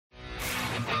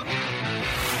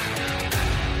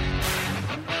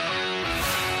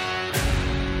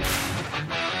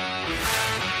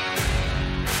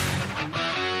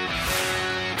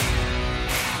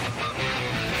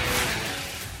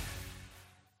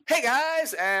Hey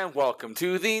guys, and welcome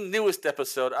to the newest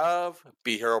episode of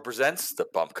Be Hero Presents the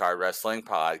Bump Card Wrestling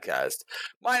Podcast.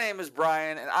 My name is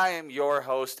Brian, and I am your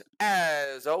host,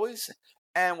 as always.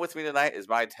 And with me tonight is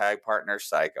my tag partner,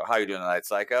 Psycho. How you doing tonight,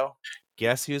 Psycho?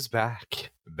 Guess who's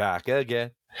back? Back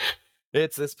again.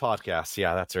 It's this podcast.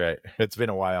 Yeah, that's right. It's been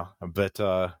a while, but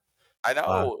I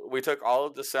know we took all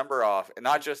of December off, and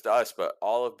not just us, but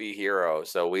all of Be Hero.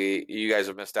 So you guys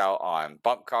have missed out on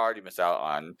Bump Card. You missed out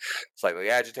on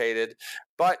Slightly Agitated,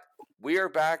 but we are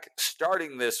back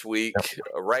starting this week,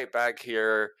 right back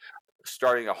here,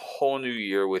 starting a whole new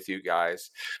year with you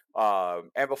guys.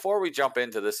 And before we jump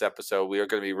into this episode, we are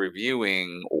going to be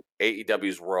reviewing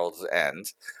AEW's World's End,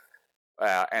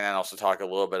 and then also talk a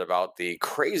little bit about the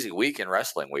crazy week in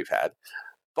wrestling we've had.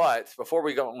 But before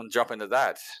we go and jump into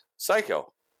that,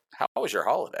 Psycho, how was your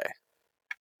holiday?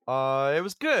 It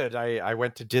was good. I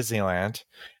went to Disneyland,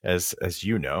 as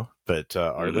you know, but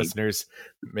our listeners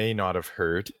may not have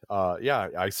heard. Yeah,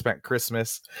 I spent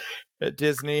Christmas at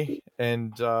Disney,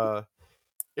 and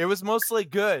it was mostly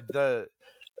good. The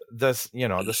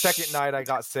second night I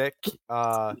got sick,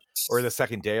 or the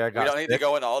second day I got sick. We don't need to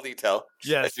go into all detail.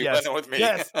 Yes, you went in with me.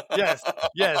 Yes.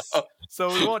 So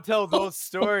we won't tell those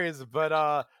stories,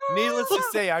 but needless to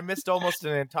say, I missed almost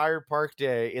an entire park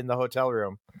day in the hotel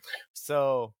room.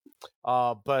 So,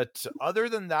 but other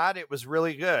than that, it was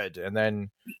really good. And then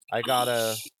I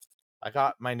got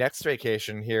my next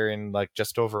vacation here in like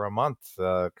just over a month,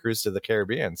 cruise to the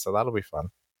Caribbean. So that'll be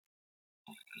fun.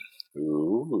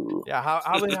 Ooh. Yeah.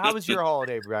 How was your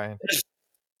holiday, Brian?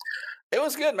 It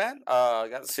was good, man. I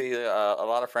got to see a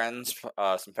lot of friends,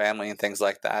 some family, and things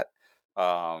like that.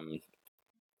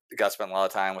 Got to spend a lot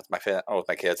of time with my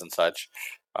kids and such.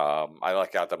 I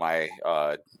luck out that my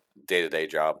day-to-day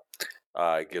job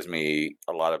gives me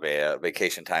a lot of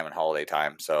vacation time and holiday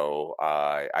time. So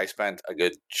I spent a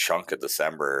good chunk of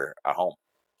December at home,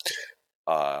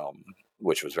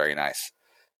 which was very nice.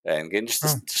 And again,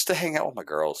 just to hang out with my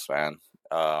girls, man,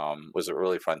 was a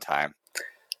really fun time.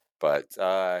 But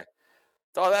all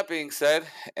that being said,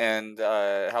 and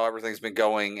how everything's been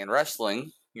going in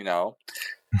wrestling,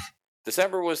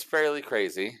 December was fairly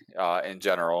crazy in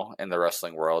general in the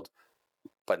wrestling world,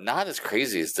 but not as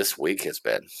crazy as this week has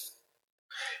been.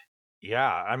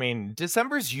 Yeah, I mean,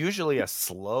 December's usually a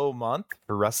slow month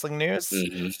for wrestling news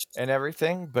and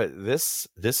everything, but this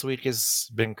week has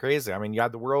been crazy. I mean, you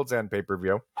had the World's End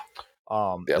pay-per-view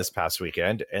this past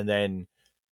weekend, and then,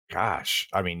 gosh,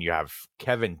 I mean, you have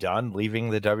Kevin Dunn leaving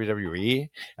the WWE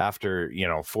after,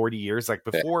 40 years, like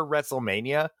before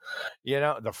WrestleMania,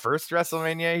 the first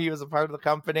WrestleMania, he was a part of the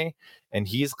company, and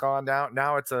he's gone out.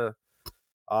 Now it's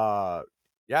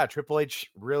Triple H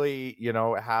really,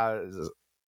 has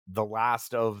the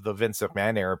last of the Vince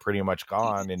McMahon era pretty much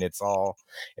gone, and it's all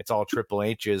Triple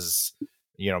H's,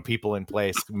 people in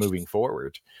place moving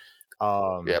forward.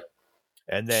 And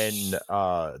then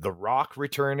The Rock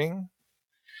returning,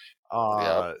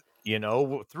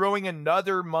 throwing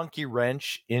another monkey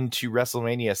wrench into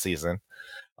WrestleMania season.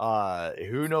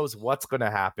 Who knows what's going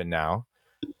to happen now?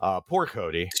 Poor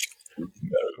Cody.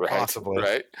 Possibly.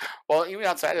 Right. Well, even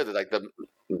outside of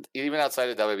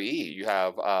WWE, you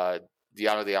have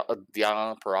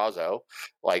Deonna Purrazzo,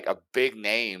 like a big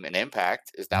name in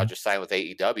Impact, is now just signed with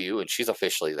AEW, and she's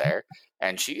officially there.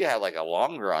 And she had like a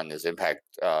long run as Impact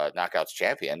Knockouts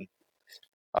champion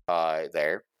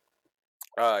there.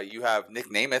 You have Nick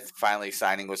Nemeth finally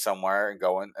signing with somewhere and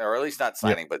going, or at least not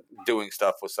signing, but doing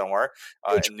stuff with somewhere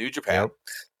in New Japan.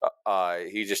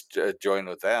 He just joined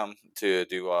with them to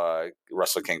do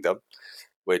Wrestle Kingdom,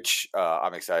 which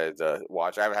I'm excited to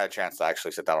watch. I haven't had a chance to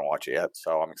actually sit down and watch it yet,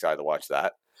 so I'm excited to watch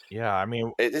that. Yeah, I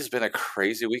mean, it has been a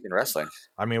crazy week in wrestling.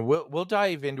 I mean, we'll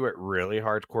dive into it really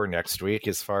hardcore next week,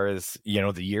 as far as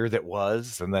the year that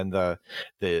was, and then the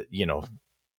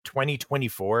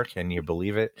 2024. Can you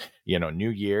believe it? New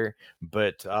year,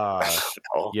 but I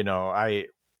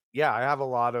have a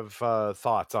lot of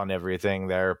thoughts on everything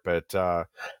there, but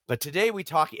today we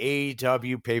talk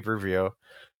AEW pay-per-view.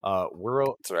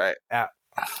 That's right. At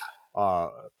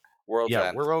World's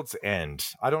End. World's End.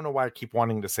 I don't know why I keep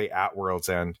wanting to say at World's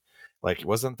End. Like,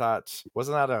 wasn't that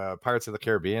a Pirates of the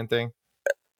Caribbean thing?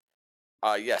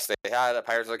 Yes, they had a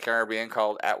Pirates of the Caribbean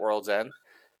called At World's End,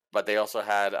 but they also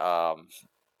had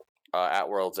At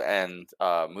World's End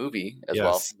movie as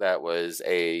well. That was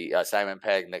a Simon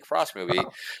Pegg, Nick Frost movie,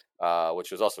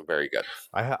 which was also very good.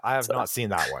 I have not seen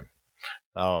that one.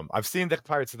 I've seen the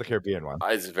Pirates of the Caribbean one.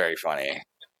 It's very funny.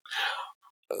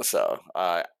 So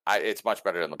it's much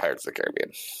better than the Pirates of the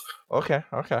Caribbean. Okay.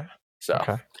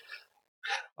 So,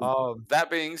 That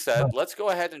being said, let's go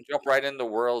ahead and jump right into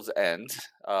World's End.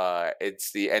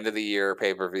 It's the end of the year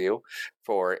pay per view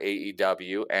for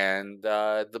AEW, and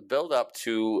the build up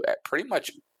to pretty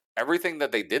much everything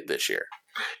that they did this year.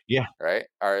 Yeah. Right?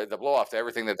 Or the blow off to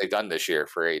everything that they've done this year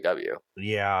for AEW.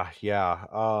 Yeah.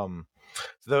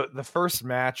 The first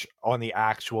match on the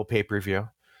actual pay per view,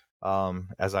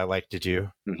 as I like to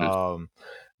do,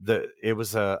 it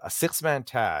was a 6-man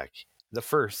tag, the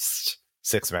first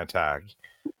 6-man tag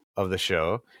of the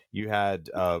show. You had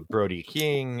Brody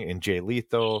King and Jay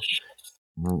Lethal,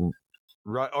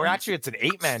 or actually, it's an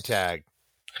 8-man tag.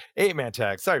 8-man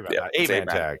tag. Sorry about that. 8-man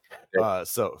tag.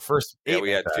 So first 8-man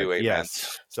we had tag. 2 8-mans.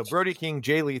 Yes. So Brody King,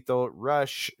 Jay Lethal,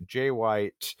 Rush, Jay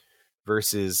White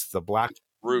versus the Black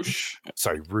Roosh.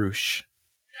 Sorry, Roosh.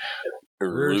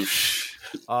 Roosh.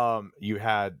 You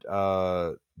had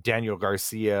Daniel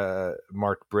Garcia,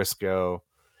 Mark Briscoe,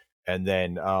 and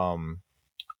then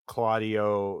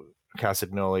Claudio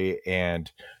Castagnoli and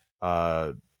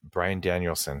Brian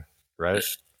Danielson, right?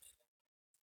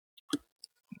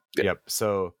 Yep.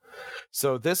 So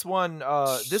this one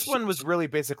was really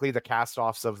basically the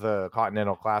cast-offs of the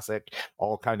Continental Classic,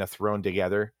 all kind of thrown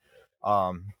together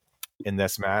in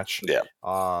this match. Yeah.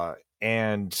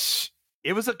 And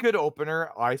it was a good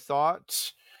opener, I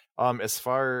thought. As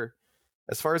far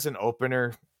as an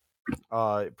opener,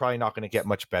 probably not going to get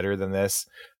much better than this.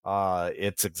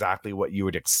 It's exactly what you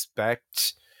would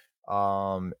expect.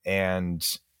 And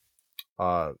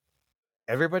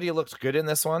everybody looked good in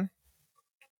this one.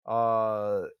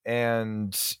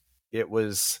 And it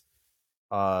was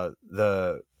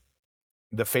the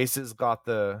faces got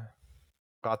the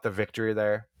victory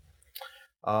there.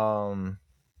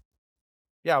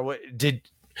 Yeah, what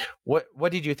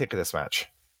did you think of this match?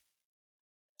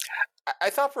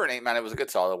 I thought for an 8-man, it was a good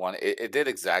solid one. It did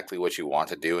exactly what you want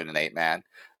to do in an 8-man,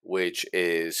 which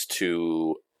is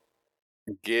to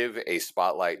give a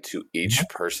spotlight to each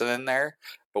person in there,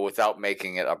 but without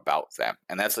making it about them.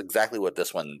 And that's exactly what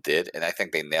this one did. And I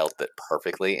think they nailed it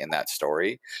perfectly in that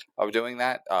story of doing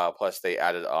that. Plus, they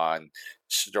added on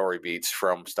story beats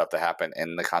from stuff that happened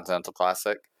in the Continental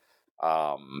Classic.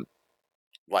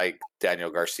 Like Daniel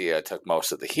Garcia took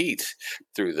most of the heat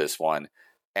through this one.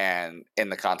 And in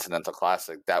the Continental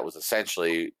Classic, that was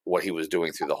essentially what he was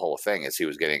doing through the whole thing, is he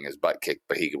was getting his butt kicked,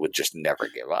 but he would just never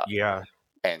give up. Yeah.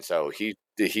 And so he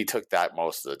took that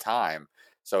most of the time.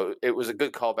 So it was a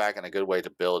good callback and a good way to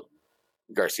build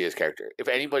Garcia's character. If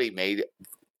anybody made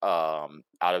out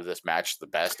of this match the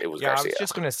best, it was Garcia. I was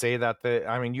just going to say that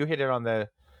you hit it on the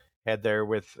head there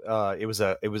with it was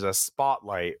a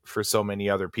spotlight for so many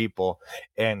other people,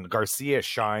 and Garcia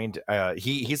shined.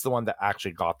 He's the one that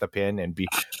actually got the pin and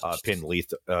pinned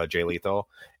Jay Lethal,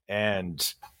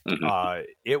 and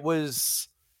it was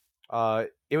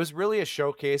really a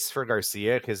showcase for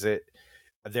Garcia, because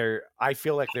I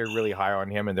feel like they're really high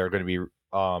on him, and they're going to be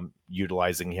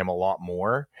utilizing him a lot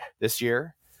more this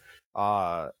year.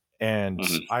 And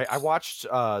I watched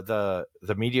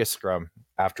the media scrum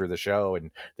after the show, and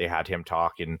they had him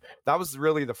talk, and that was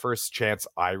really the first chance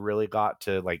I really got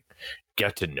to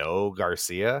get to know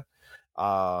Garcia.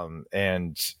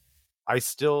 And I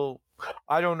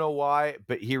don't know why,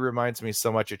 but he reminds me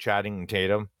so much of Channing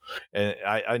Tatum. And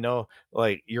I know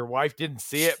your wife didn't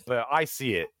see it, but I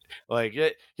see it.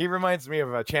 He reminds me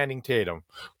of Channing Tatum.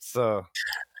 So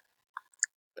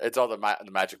it's all the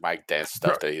Magic Mike dance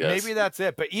stuff that he does. Maybe that's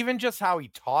it. But even just how he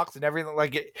talks and everything,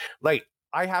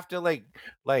 I have to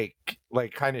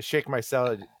kind of shake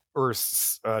myself or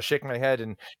shake my head,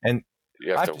 and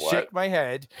you have to shake my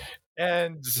head.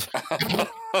 And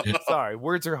sorry,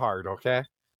 words are hard. Okay.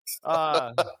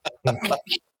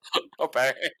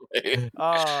 Apparently.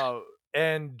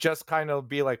 And just kind of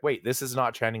be like, wait, this is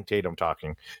not Channing Tatum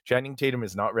talking. Channing Tatum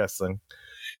is not wrestling,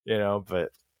 but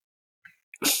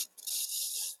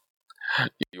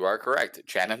you are correct.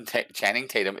 Channing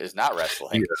Tatum is not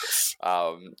wrestling. Yes.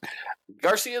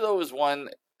 Garcia, though, was one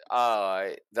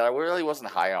that I really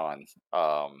wasn't high on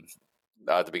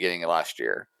at the beginning of last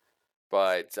year,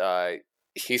 but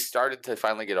he started to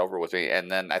finally get over with me,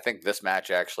 and then I think this match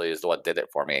actually is the one that did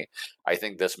it for me. I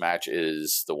think this match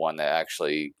is the one that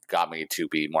actually got me to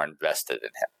be more invested in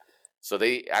him. So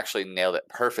they actually nailed it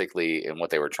perfectly in what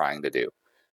they were trying to do.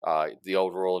 The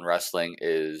old rule in wrestling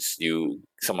is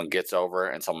someone gets over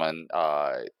and someone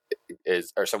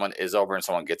someone is over and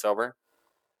someone gets over,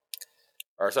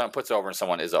 or someone puts over and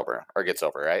someone is over or gets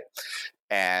over, right?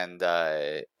 And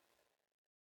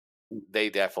they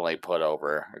definitely put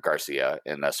over Garcia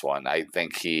in this one. I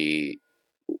think he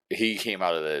came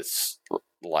out of this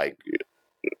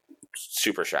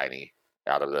super shiny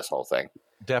out of this whole thing.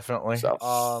 Definitely.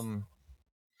 So.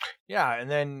 Yeah, and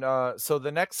then so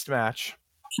the next match,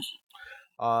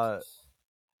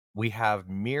 we have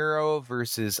Miro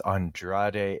versus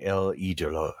Andrade El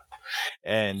Idolo.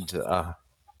 And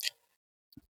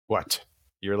what?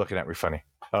 You're looking at me funny.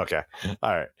 Okay.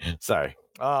 All right. Sorry.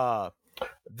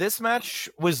 This match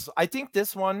was, I think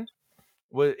this one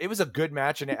was a good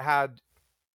match, and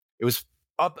it was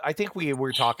up. I think we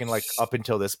were talking like up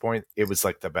until this point, it was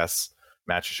like the best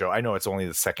match to show. I know it's only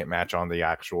the second match on the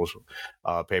actual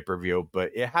pay-per-view,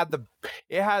 but it had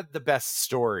the best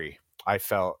story, I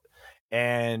felt,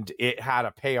 and it had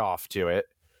a payoff to it.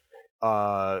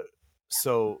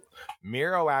 So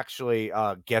Miro actually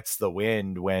gets the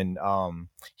win when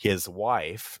his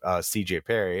wife, CJ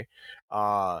Perry,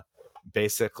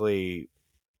 basically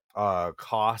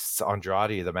costs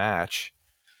Andrade the match,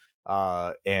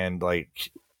 and I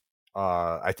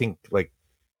think like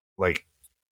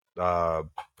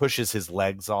pushes his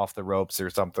legs off the ropes or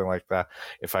something like that,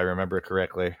 if I remember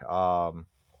correctly.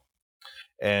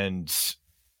 And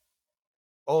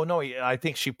oh no, I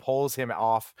think she pulls him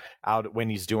off out when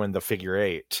he's doing the figure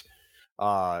eight,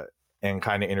 and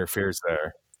kind of interferes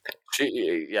there.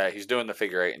 He's doing the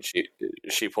figure eight, and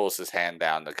she pulls his hand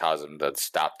down to cause him to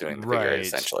stop doing the figure eight,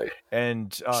 essentially.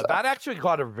 And that actually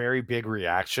got a very big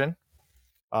reaction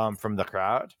from the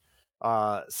crowd.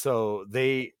 So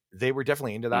they were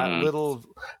definitely into that. Mm-hmm.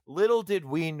 Little did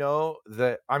we know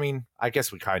that. I mean, I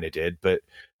guess we kind of did, but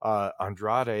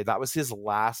Andrade, that was his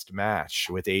last match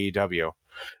with AEW,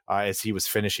 as he was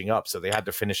finishing up. So they had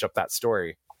to finish up that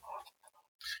story.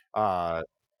 His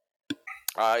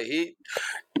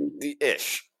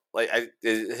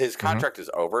contract is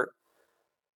over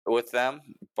with them,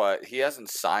 but he hasn't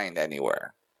signed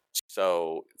anywhere.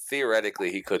 So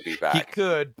theoretically, he could be back. He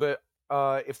could, but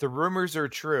if the rumors are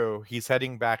true, he's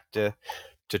heading back to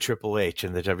Triple H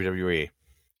in the WWE.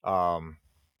 I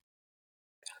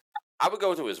would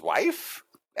go to his wife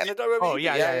and the WWE. Oh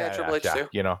yeah, Triple H too.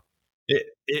 You know,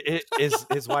 it is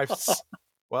his wife's.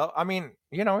 Well, I mean,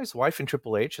 you know, his wife and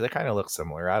Triple H, they kind of look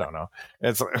similar. I don't know.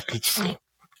 It's like,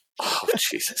 oh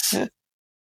Jesus.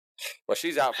 Well,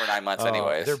 she's out for 9 months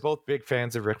anyways. They're both big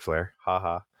fans of Ric Flair.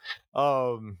 Haha.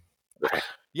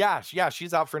 Yeah,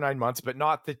 she's out for 9 months, but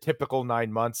not the typical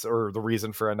 9 months or the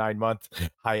reason for a 9-month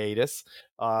hiatus.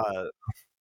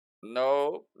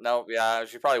 No, yeah,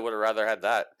 she probably would have rather had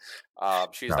that.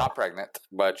 She's not pregnant,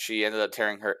 but she ended up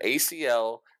tearing her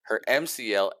ACL, her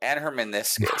MCL, and her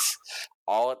meniscus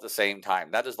all at the same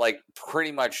time. That is like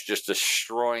pretty much just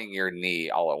destroying your knee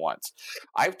all at once.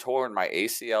 I've torn my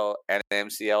ACL and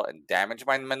MCL and damaged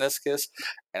my meniscus,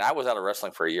 and I was out of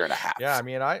wrestling for 1.5 years. Yeah, I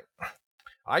mean, I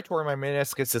tore my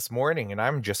meniscus this morning, and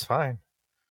I'm just fine.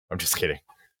 I'm just kidding.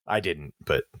 I didn't,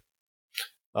 but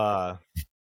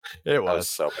it was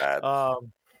so bad.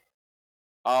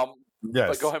 Yes.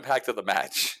 But going back to the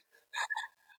match,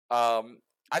 I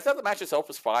thought the match itself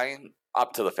was fine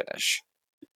up to the finish.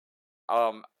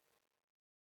 I'm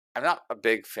not a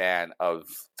big fan of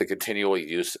the continual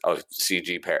use of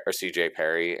CJ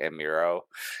Perry and Miro,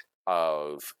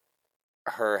 of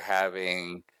her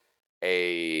having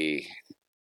a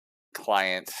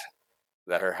client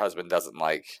that her husband doesn't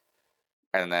like,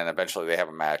 and then eventually they have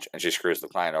a match and she screws the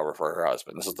client over for her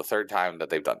husband. This is the third time that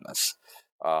they've done this.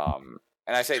 And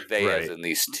I say they as in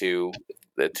these two.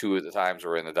 The two of the times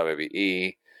were in the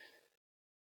WWE.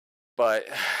 But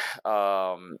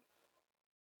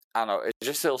I don't know. It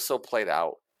just feels so played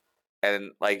out,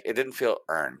 and like it didn't feel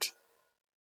earned.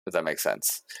 If that makes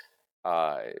sense.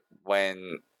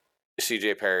 When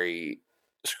CJ Perry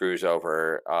screws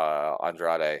over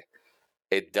Andrade,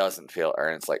 it doesn't feel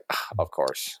earned. It's like, of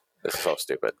course, this is so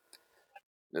stupid.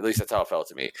 At least that's how it felt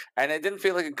to me, and it didn't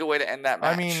feel like a good way to end that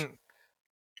match. I mean,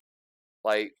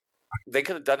 like they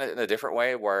could have done it in a different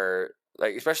way, where.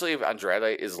 Like, especially if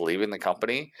Andrade is leaving the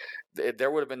company,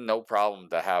 there would have been no problem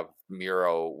to have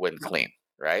Miro win clean,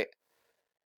 right?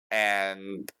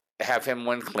 And have him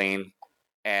win clean,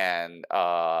 and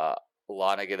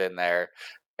Lana get in there,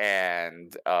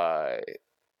 and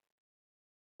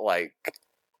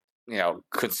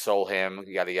console him,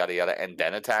 yada yada yada, and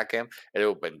then attack him. It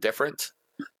would have been different,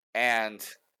 and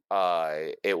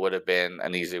it would have been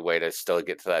an easy way to still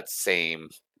get to that same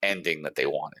ending that they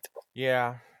wanted.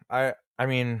 Yeah, I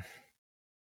mean,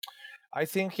 I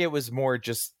think it was more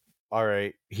just, all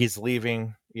right, he's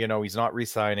leaving, you know, he's not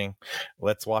re-signing.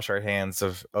 Let's wash our hands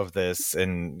of this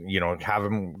and, you know, have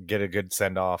him get a good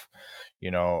send off. You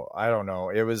know, I don't know.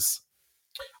 It was,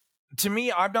 to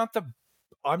me, I'm not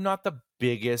the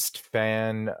biggest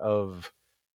fan of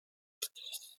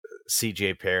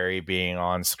CJ Perry being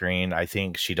on screen. I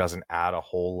think she doesn't add a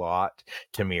whole lot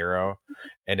to Miro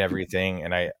and everything.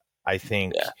 And I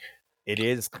think it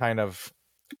is kind of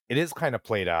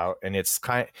played out, and it's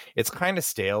kind of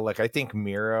stale. Like, I think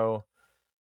Miro,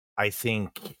 I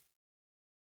think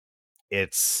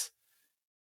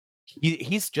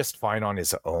he's just fine on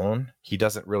his own. He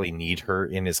doesn't really need her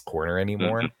in his corner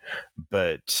anymore. Mm-hmm.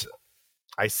 But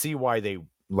I see why they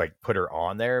like put her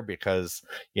on there, because,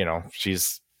 you know,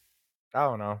 she's, I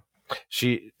don't know,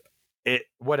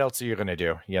 what else are you gonna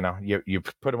do? You know, you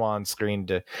put them on screen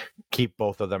to keep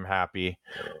both of them happy.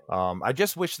 I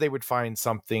just wish they would find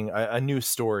something, a new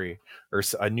story or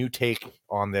a new take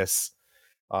on this,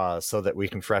 so that we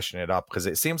can freshen it up, because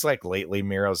it seems like lately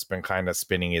Miro's been kind of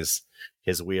spinning his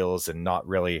wheels and not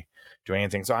really doing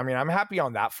anything. So I mean, I'm happy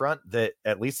on that front that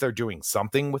at least they're doing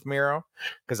something with Miro,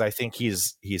 because I think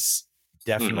he's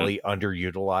definitely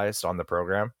underutilized on the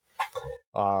program.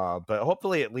 But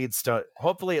hopefully it leads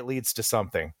to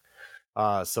something,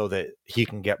 so that he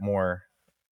can get more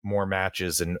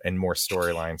matches and more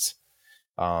storylines.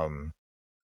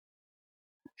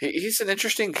 He's an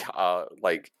interesting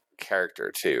like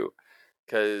character too,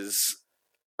 because,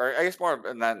 or I guess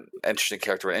more not an interesting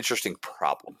character, but an interesting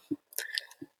problem,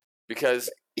 because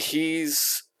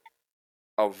he's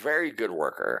a very good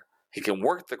worker. He can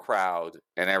work the crowd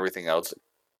and everything else,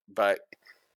 but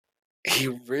he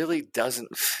really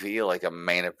doesn't feel like a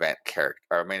main event character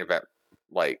or a main event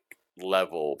like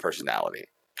level personality.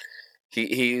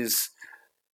 He's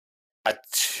a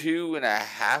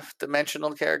 2.5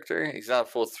 dimensional character. He's not a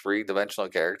full 3 dimensional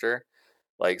character.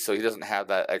 Like, so he doesn't have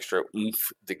that extra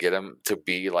oomph to get him to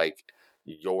be like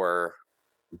your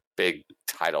big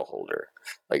title holder.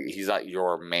 Like, he's not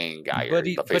your main guy or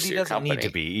the face of your Doesn't company. need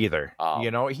to be either. You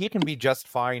know, he can be just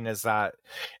fine as that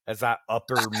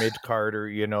upper mid carder,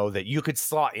 you know, that you could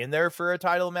slot in there for a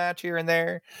title match here and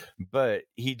there, but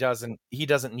he doesn't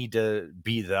need to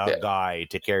be the guy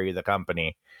to carry the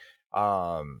company.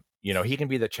 You know, he can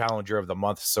be the challenger of the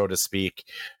month, so to speak,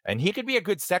 and he could be a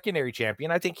good secondary champion.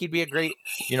 I think he'd be a great,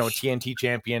 you know, TNT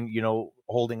champion, you know,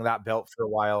 holding that belt for a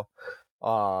while,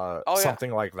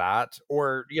 something like that,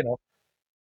 or, you know,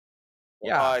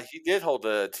 He did hold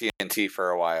the TNT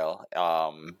for a while,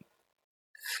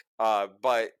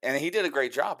 but he did a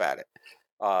great job at it,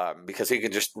 because he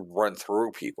can just run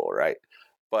through people, right?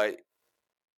 But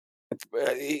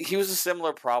he was a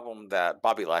similar problem that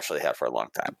Bobby Lashley had for a long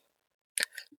time.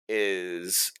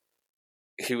 Is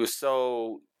he was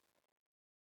so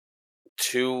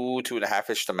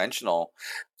 2.5-ish dimensional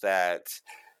that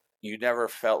you never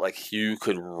felt like you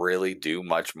could really do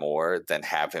much more than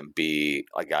have him be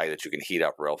a guy that you can heat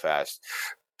up real fast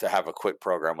to have a quick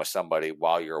program with somebody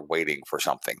while you're waiting for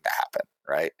something to happen,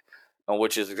 right? And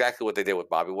which is exactly what they did with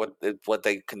Bobby. What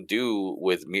they can do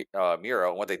with Miro,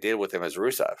 and what they did with him as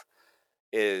Rusev,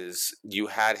 is you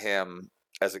had him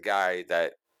as a guy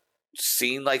that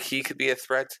seemed like he could be a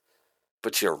threat,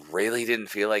 but you really didn't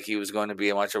feel like he was going to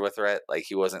be much of a threat. Like,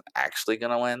 he wasn't actually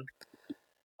going to win.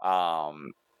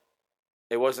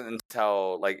 It wasn't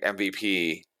until like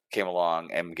MVP came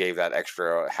along and gave that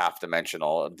extra half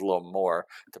dimensional, a little more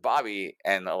to Bobby,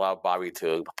 and allowed Bobby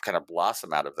to kind of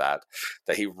blossom out of that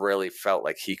he really felt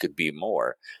like he could be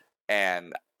more.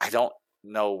 And I don't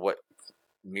know what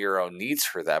Miro needs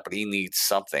for that, but he needs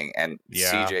something. And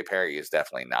CJ Perry is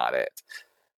definitely not it.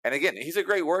 And again, he's a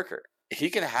great worker. He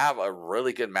can have a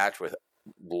really good match with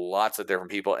lots of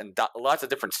different people and lots of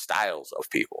different styles of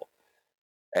people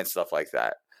and stuff like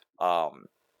that. I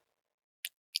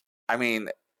mean,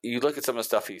 you look at some of the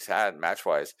stuff he's had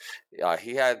match-wise.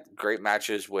 He had great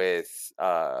matches with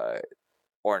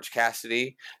Orange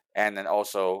Cassidy, and then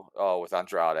also with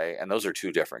Andrade, and those are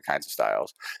two different kinds of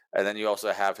styles. And then you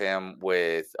also have him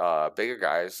with bigger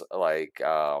guys like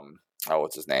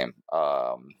what's his name,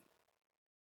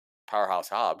 Powerhouse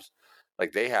Hobbs.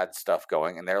 Like, they had stuff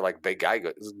going, and they're like big guy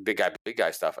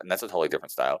stuff, and that's a totally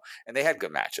different style. And they had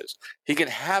good matches. He can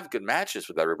have good matches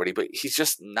with everybody, but he's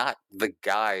just not the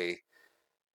guy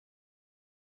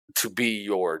to be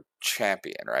your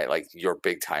champion, right? Like, your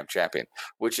big time champion,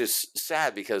 which is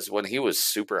sad, because when he was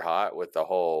super hot with the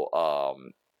whole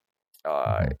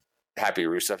Happy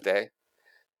Rusev Day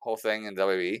whole thing in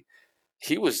WWE,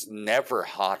 he was never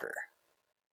hotter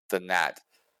than that.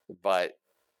 But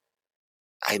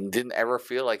I didn't ever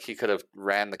feel like he could have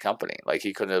ran the company. Like,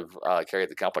 he could have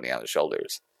carried the company on his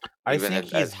shoulders. I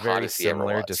think he's very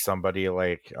similar to was. somebody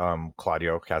like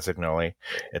Claudio Castagnoli.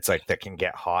 It's like, that can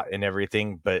get hot and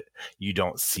everything, but you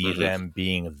don't see them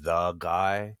being the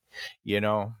guy, you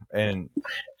know, and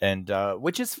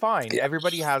which is fine. Yeah.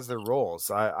 Everybody has their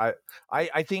roles. I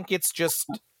think it's just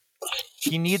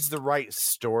he needs the right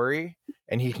story,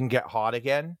 and he can get hot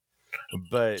again.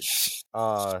 But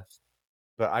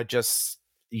I just,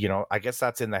 I guess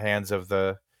that's in the hands of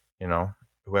the,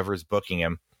 whoever's booking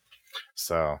him.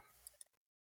 So,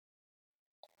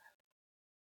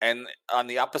 And on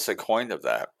the opposite coin of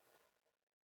that,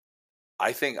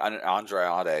 I think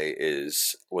Andrade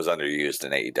was underused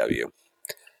in AEW.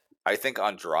 I think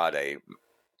Andrade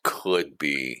could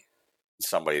be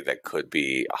somebody that could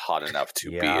be hot enough to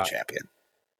be a champion.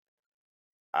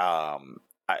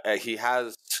 He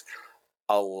has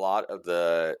a lot of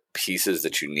the pieces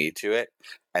that you need to it,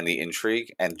 and the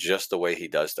intrigue, and just the way he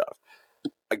does stuff.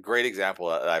 A great example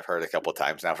that I've heard a couple of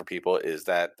times now from people is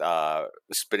that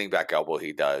spinning back elbow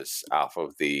he does off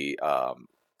of the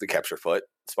capture foot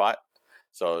spot.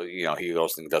 So he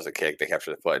goes and does a kick, they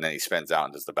capture the foot, and then he spins out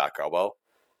and does the back elbow.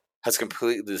 Has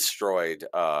completely destroyed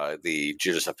the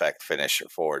Judas Effect finish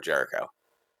for Jericho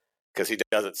because he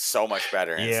does it so much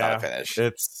better, and it's not a finish.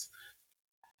 It's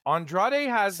Andrade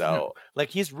has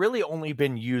he's really only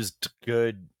been used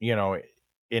good, in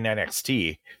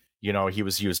NXT. He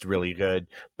was used really good,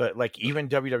 but even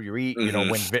WWE,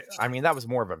 when that was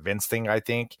more of a Vince thing, I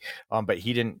think. But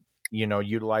he didn't,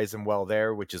 utilize him well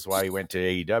there, which is why he went to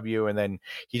AEW, and then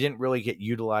he didn't really get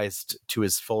utilized to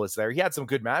his fullest there. He had some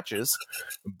good matches,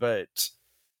 but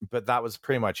that was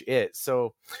pretty much it.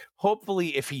 So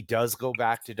hopefully, if he does go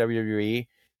back to WWE,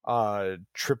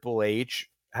 Triple H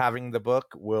having the book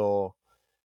will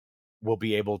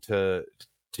be able to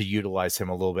utilize him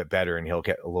a little bit better, and he'll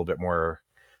get a little bit more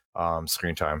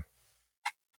screen time.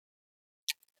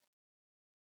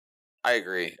 I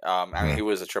agree. I mean, he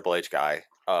was a Triple H guy,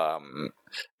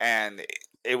 and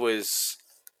it was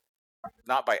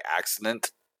not by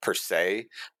accident per se,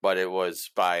 but it was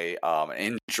by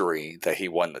an injury that he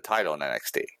won the title in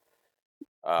NXT.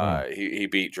 He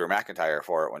beat Drew McIntyre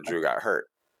for it when Drew got hurt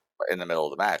in the middle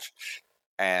of the match,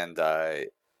 and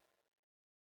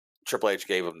Triple H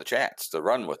gave him the chance to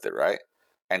run with it, right?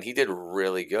 And he did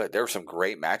really good. There were some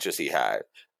great matches he had,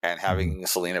 and having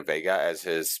Selena Vega as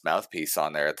his mouthpiece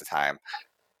on there at the time,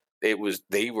 they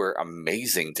were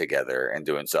amazing together and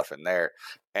doing stuff in there.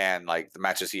 And the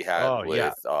matches he had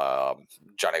with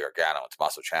Johnny Gargano and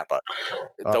Tommaso Ciampa,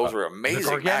 those were amazing. The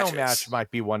Gargano matches. match might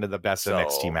be one of the best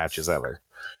NXT matches ever.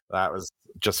 That was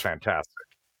just fantastic.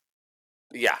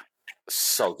 Yeah,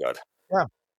 so good. Yeah.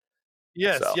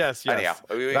 Yes. Anyhow,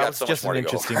 that was just an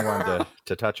interesting one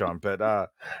to touch on. But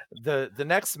the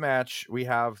next match, we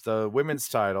have the women's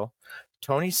title,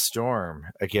 Toni Storm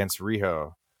against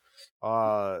Riho.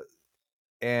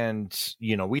 And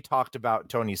we talked about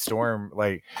Toni Storm.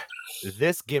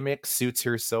 This gimmick suits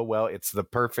her so well. It's the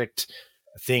perfect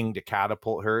thing to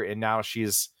catapult her, and now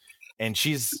she's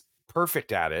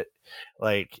perfect at it.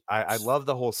 I love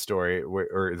the whole story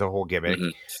or the whole gimmick.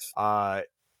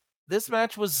 This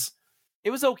match was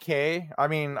okay. I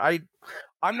mean,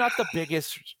 I'm not the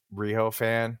biggest Riho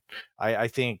fan. I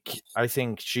think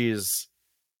she's,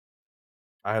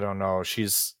 I don't know,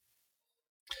 she's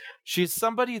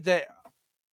somebody that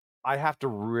I have to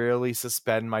really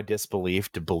suspend my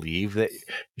disbelief to believe that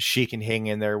she can hang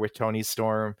in there with Toni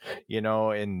Storm,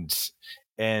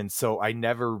 and so I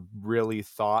never really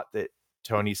thought that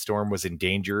Toni Storm was in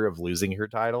danger of losing her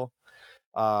title.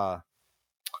 But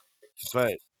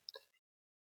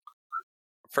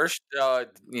first,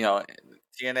 TNA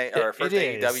or first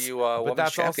AEW but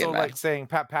that's champion, also like saying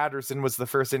Pat Patterson was the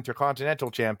first Intercontinental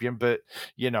champion. But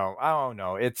I don't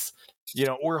know. It's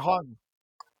or hung.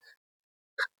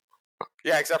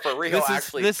 Yeah, except for Riho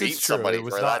actually beat somebody it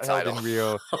was for not that held title in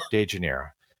Rio de Janeiro.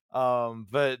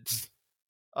 But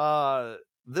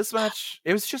this match,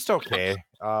 it was just okay.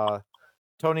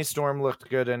 Toni Storm looked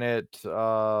good in it.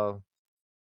 And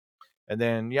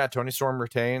then Toni Storm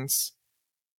retains.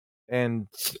 And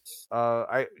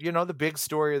the big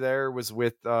story there was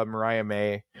with Mariah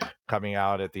May coming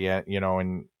out at the end,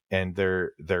 and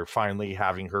they're finally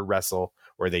having her wrestle,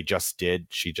 or they just did.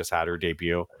 She just had her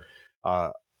debut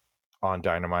on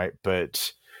Dynamite.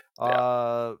 But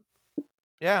I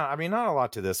mean, not a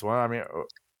lot to this one. I mean,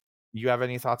 you have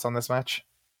any thoughts on this match?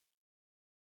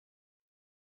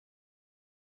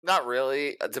 Not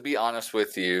really. To be honest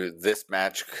with you, this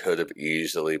match could have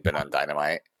easily been on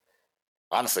Dynamite.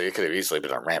 Honestly, it could have easily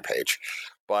been on Rampage.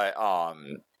 But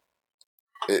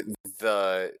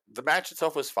the match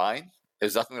itself was fine.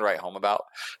 There's nothing to write home about.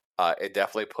 It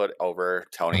definitely put over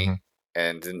Toni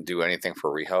and didn't do anything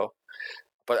for Riho.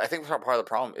 But I think part of the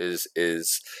problem is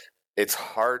it's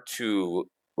hard to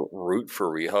root for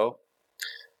Riho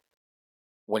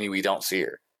when we don't see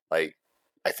her. I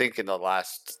think in the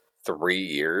last 3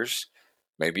 years,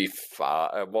 maybe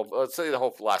 5, well, let's say the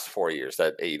whole last 4 years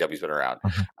that AEW's been around,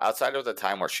 outside of the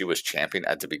time where she was champion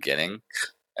at the beginning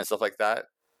and stuff like that,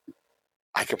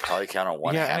 I could probably count on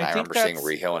one Yeah, and hand. I I think remember seeing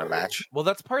that's Riho in a match. well,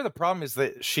 that's part of the problem is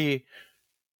that she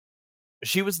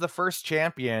was the first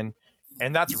champion,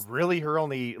 and that's really her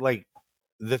only like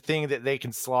the thing that they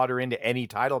can slaughter into any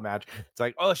title match. It's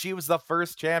like, oh, she was the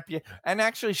first champion, and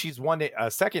actually she's won it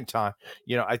a second time.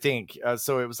 I think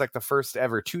so. It was like the first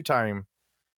ever two-time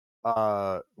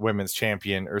women's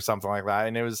champion or something like that,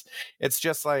 and it's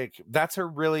just like that's her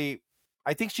really.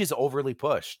 I think she's overly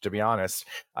pushed, to be honest.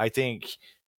 I think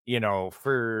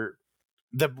for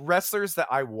the wrestlers that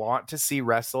I want to see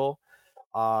wrestle,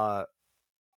 uh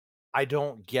I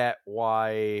don't get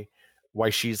why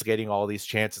she's getting all these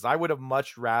chances. I would have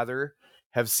much rather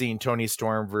have seen Tony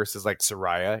Storm versus like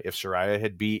Saraya. If Saraya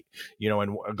had beat,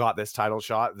 and got this title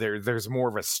shot, there's more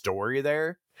of a story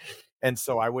there. And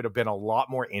so I would have been a lot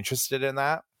more interested in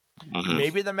that. Mm-hmm.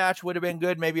 Maybe the match would have been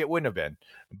good, maybe it wouldn't have been.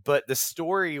 But the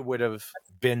story would have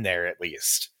been there at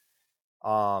least.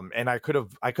 And I could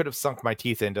have sunk my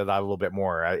teeth into that a little bit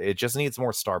more. It just needs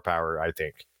more star power, I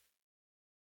think.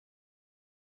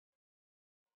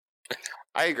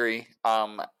 I agree.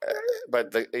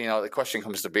 But the question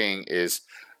comes to being is,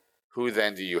 who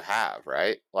then do you have,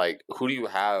 right? Like, who do you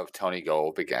have Tony go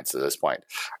up against at this point?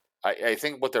 I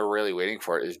think what they're really waiting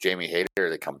for is Jamie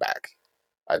Hayter to come back.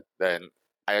 Then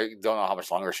I don't know how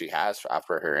much longer she has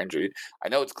after her injury. I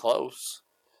know it's close,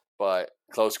 but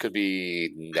close could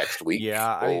be next week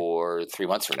or 3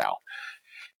 months from now.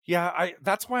 Yeah,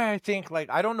 that's why I think like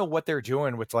I don't know what they're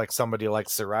doing with like somebody like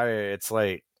Saraya. It's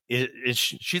like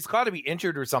she's got to be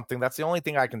injured or something. That's the only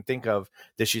thing I can think of,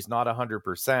 that she's not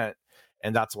 100%,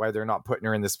 and that's why they're not putting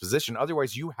her in this position.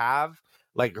 Otherwise, you have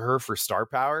like her for star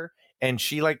power, and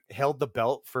she like held the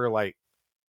belt for like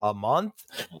a month,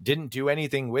 didn't do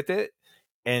anything with it,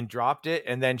 and dropped it,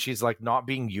 and then she's like not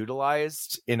being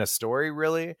utilized in a story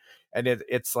really, and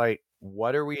it's like,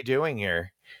 what are we doing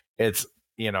here? It's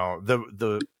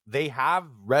they have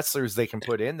wrestlers they can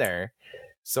put in there,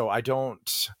 so I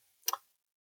don't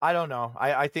know.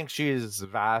 I think she's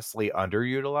vastly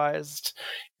underutilized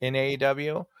in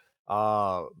AEW.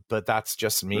 But that's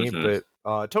just me. Mm-hmm.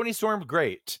 But Tony Storm,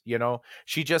 great.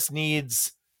 She just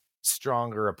needs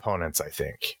stronger opponents, I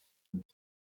think.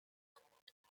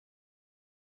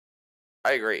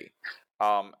 I agree.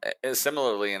 And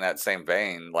similarly, in that same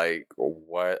vein, like,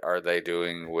 what are they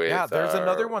doing with there's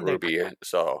another one Ruby?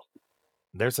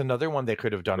 There's another one they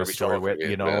could have done Ruby a story with,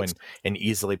 Soho and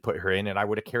easily put her in, and I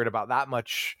would have cared about that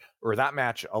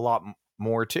match a lot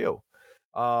more too.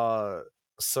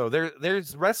 So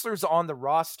there's wrestlers on the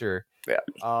roster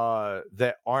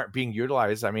that aren't being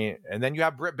utilized. I mean, and then you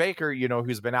have Britt Baker,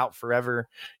 who's been out forever.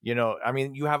 I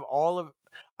mean, you have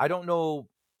I don't know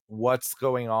what's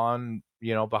going on,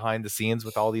 behind the scenes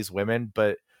with all these women,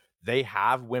 but they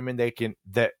have women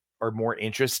that are more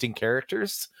interesting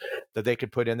characters that they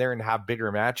could put in there and have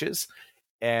bigger matches.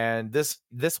 And this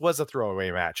was a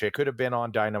throwaway match. It could have been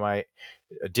on Dynamite.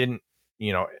 It didn't,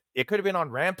 it could have been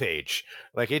on Rampage.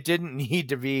 Like, it didn't need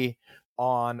to be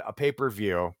on a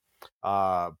pay-per-view.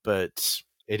 But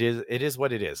it is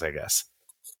what it is, I guess.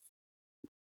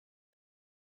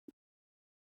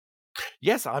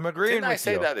 Yes, I'm agreeing Didn't I with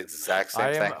say you. that exact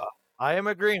same thing? I am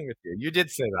agreeing with you. You did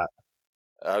say that.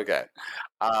 Okay.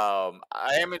 I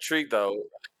am intrigued though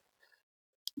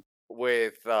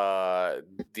with Deonna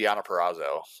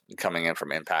Purrazzo coming in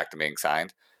from Impact and being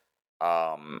signed.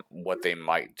 What they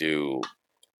might do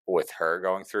with her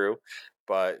going through,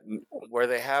 but where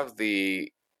they have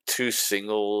the two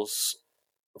singles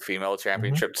female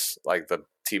championships, like the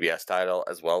TBS title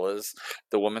as well as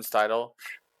the women's title,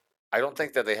 I don't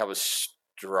think that they have a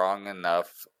strong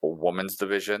enough women's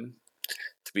division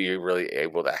to be really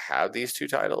able to have these two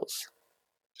titles.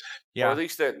 Yeah, or at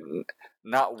least they're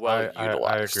not well utilized.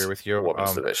 I agree with you.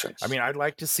 Women's division. I mean, I'd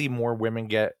like to see more women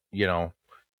get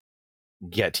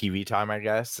TV time, I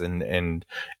guess, and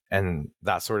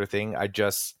that sort of thing. I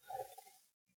just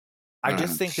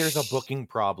think there's a booking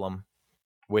problem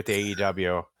with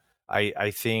AEW.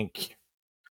 I think,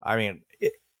 I mean,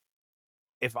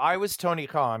 if I was Tony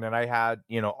Khan and I had,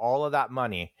 all of that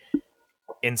money,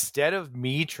 instead of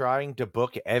me trying to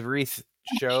book every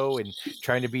show and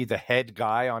trying to be the head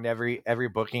guy on every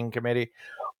booking committee,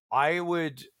 I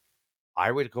would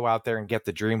go out there and get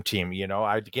the dream team.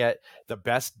 I'd get the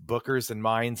best bookers and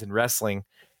minds in wrestling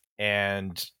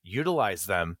and utilize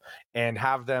them and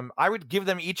have them. I would give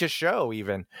them each a show.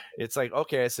 Even, it's like,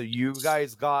 okay, so you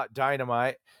guys got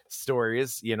Dynamite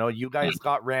stories, you guys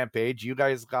got Rampage, you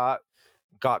guys got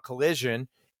Collision,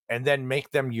 and then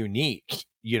make them unique.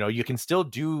 You can still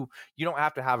you don't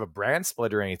have to have a brand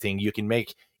split or anything. You can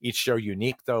make each show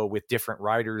unique though, with different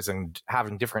writers and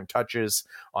having different touches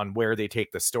on where they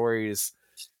take the stories.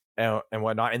 and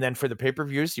whatnot. And then for the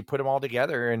pay-per-views, you put them all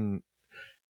together, and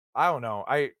I don't know.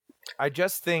 I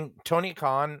just think Tony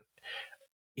Khan,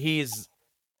 he's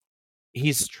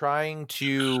trying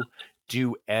to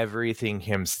do everything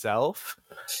himself,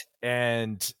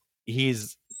 and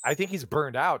I think he's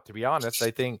burned out, to be honest.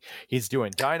 I think he's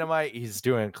doing Dynamite, he's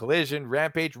doing Collision,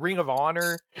 Rampage, Ring of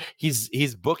Honor.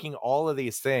 He's booking all of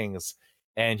these things,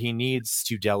 and he needs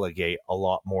to delegate a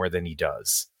lot more than he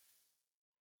does.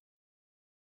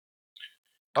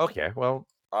 Okay, well,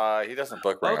 he doesn't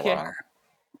book Ring of Honor.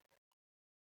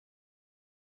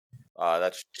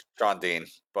 That's John Dean.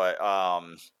 But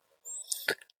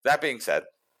that being said,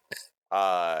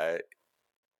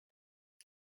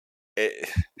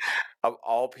 of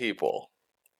all people,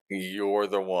 you're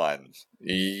the one.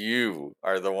 You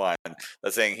are the one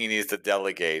that's saying he needs to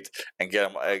delegate and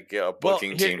get a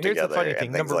booking team here's together. the funny thing.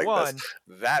 And things Number like one,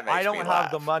 this. That makes I don't me have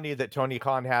laugh. the money that Tony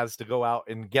Khan has to go out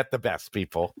and get the best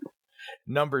people.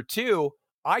 Number two,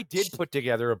 I did put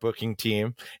together a booking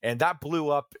team, and that blew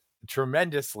up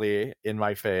tremendously in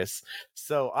my face.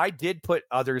 So I did put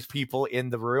others people in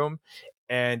the room,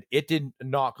 and it did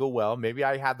not go well. Maybe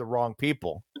I had the wrong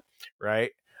people,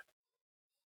 right?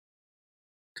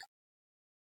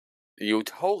 You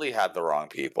totally had the wrong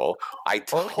people. I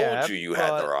told you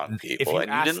had the wrong people,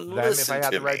 and you didn't listen if I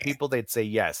had to the right me. people, they'd say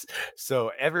yes.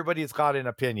 So everybody's got an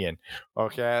opinion.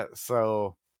 Okay,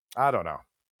 so I don't know.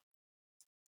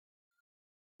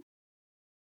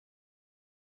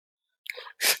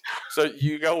 So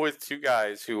you go with two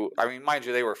guys who, I mean, mind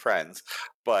you, they were friends,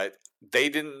 but they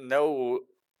didn't know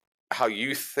how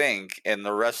you think in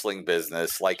the wrestling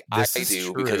business like I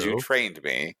do because you trained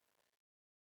me.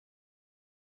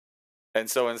 And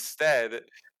so instead,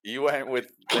 you went with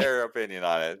their opinion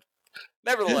on it.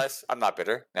 Nevertheless, I'm not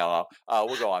bitter. No.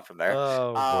 We'll go on from there.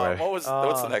 Oh boy.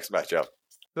 What's the next matchup?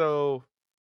 So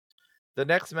the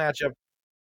next matchup.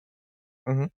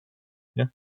 Mm-hmm. Yeah.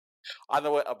 On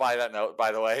the way, by that note,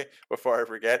 by the way, before I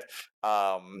forget,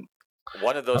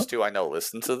 one of those two I know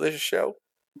listens to this show.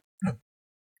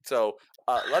 So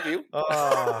love you.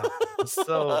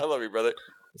 So I love you, brother.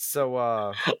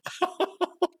 So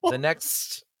the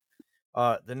next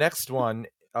one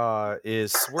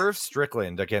is Swerve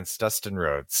Strickland against Dustin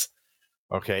Rhodes.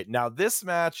 Okay, now this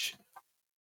match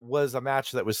was a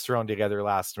match that was thrown together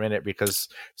last minute because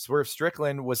Swerve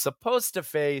Strickland was supposed to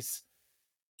face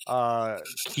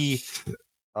Keith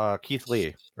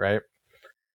Lee, right?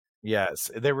 Yes,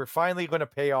 they were finally going to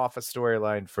pay off a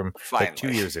storyline from like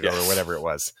 2 years ago or whatever it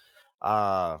was.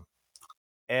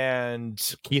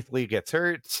 And Keith Lee gets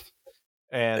hurt,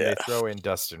 and they throw in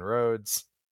Dustin Rhodes.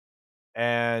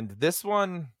 And this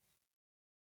one,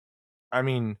 I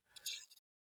mean,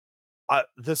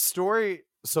 the story.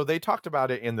 So they talked about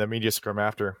it in the media scrum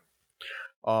after.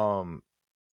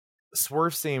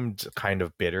 Swerve seemed kind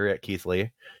of bitter at Keith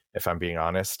Lee, if I'm being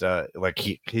honest. Like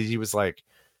he was like,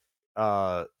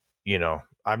 you know,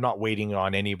 I'm not waiting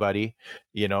on anybody.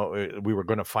 You know, we were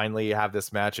going to finally have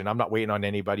this match, and I'm not waiting on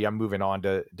anybody. I'm moving on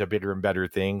to bigger and better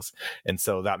things. And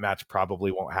so that match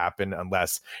probably won't happen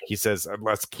unless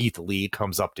Keith Lee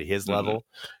comes up to his level,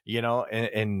 you know,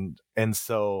 and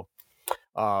so,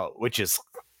 which is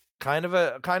kind of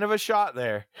a shot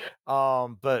there.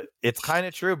 But it's kind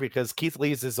of true because Keith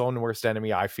Lee's his own worst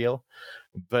enemy, I feel.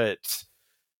 But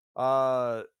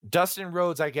Dustin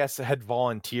Rhodes, I guess, had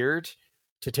volunteered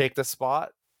to take the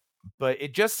spot, but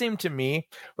it just seemed to me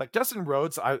like Dustin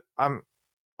Rhodes, I'm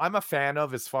a fan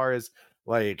of, as far as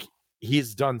like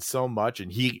he's done so much,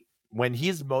 and when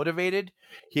he's motivated,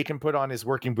 he can put on his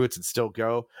working boots and still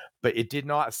go. But it did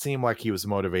not seem like he was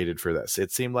motivated for this.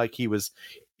 It seemed like he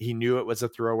knew it was a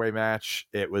throwaway match.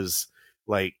 It was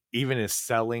like even his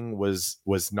selling was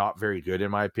not very good, in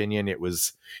my opinion.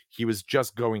 He was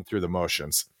just going through the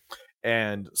motions.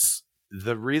 And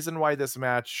the reason why this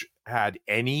match had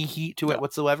any heat to it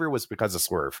whatsoever was because of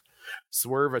Swerve.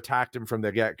 Swerve attacked him from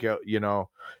the get-go, you know,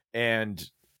 and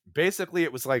basically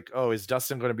it was like, oh, is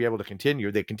Dustin going to be able to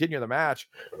continue? They continue the match,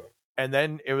 and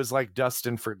then it was like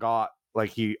Dustin forgot, like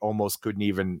he almost couldn't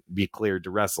even be cleared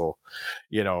to wrestle,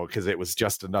 you know, because it was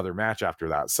just another match after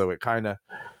that. So it kind of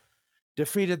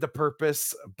defeated the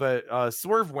purpose. But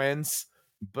Swerve wins,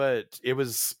 but it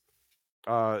was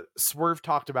Swerve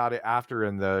talked about it after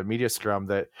in the media scrum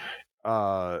that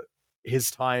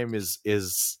his time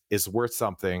is worth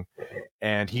something,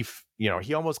 and he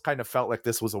almost kind of felt like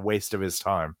this was a waste of his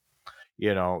time,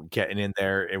 you know, getting in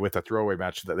there with a throwaway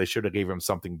match, that they should have gave him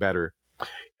something better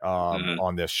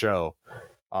on this show.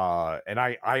 And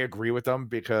I agree with them,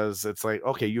 because it's like,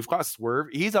 okay, you've got Swerve,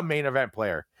 he's a main event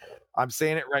player. I'm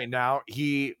saying it right now,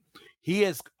 he he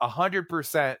is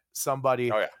 100%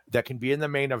 somebody Oh yeah. that can be in the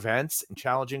main events and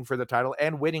challenging for the title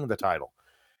and winning the title.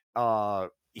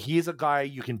 He's a guy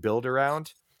you can build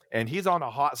around, and he's on a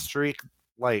hot streak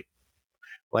like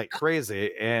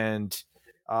crazy. And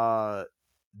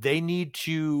they need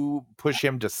to push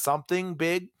him to something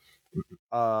big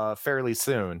fairly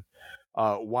soon.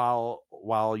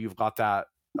 While you've got that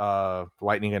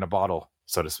lightning in a bottle,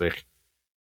 so to speak.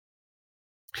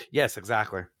 Yes,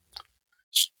 exactly.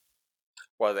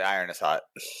 Well, the iron is hot.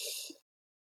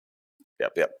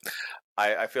 Yep.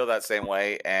 I feel that same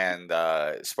way. And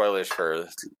spoilers for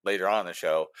later on in the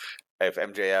show, if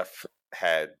MJF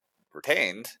had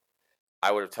retained,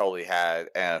 I would have totally had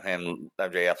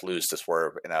MJF lose to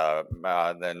Swerve in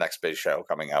the next big show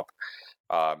coming up,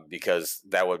 because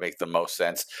that would make the most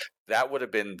sense. That would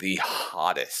have been the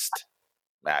hottest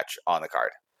match on the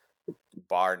card,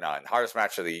 bar none. Hardest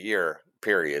match of the year,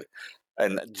 period.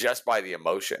 And just by the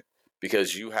emotion,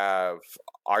 because you have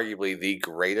arguably the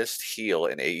greatest heel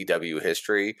in AEW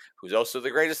history, who's also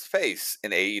the greatest face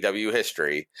in AEW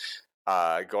history,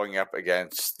 going up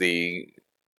against the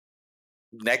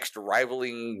next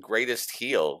rivaling greatest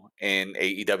heel in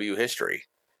AEW history.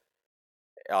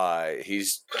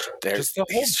 He's Just the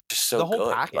whole he's just so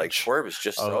good. package, like Swerve is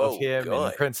just of so him good.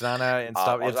 and Prince Nana and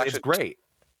stuff. It's great.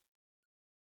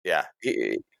 Yeah,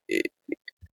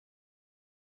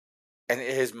 and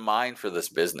his mind for this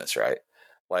business, right?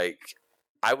 Like,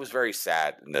 I was very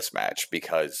sad in this match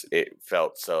because it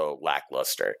felt so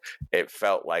lackluster. It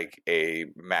felt like a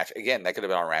match again that could have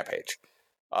been on Rampage,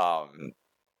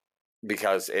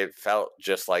 because it felt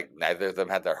just like neither of them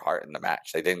had their heart in the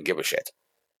match. They didn't give a shit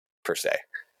per se,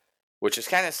 which is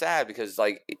kind of sad because,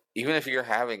 like, even if you're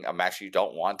having a match you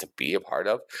don't want to be a part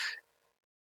of,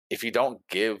 if you don't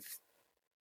give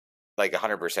like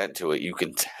 100% to it, you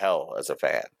can tell as a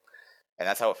fan, and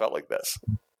that's how it felt like this.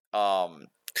 Well,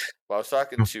 I was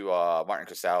talking to Martin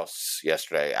Casaus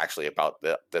yesterday, actually, about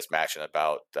this match and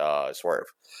about Swerve.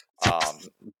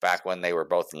 Back when they were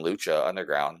both in Lucha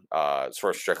Underground,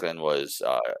 Swerve Strickland was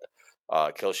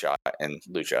Killshot in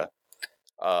Lucha.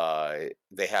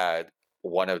 They had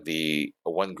one of the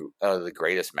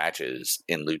greatest matches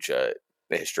in Lucha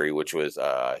history, which was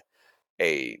a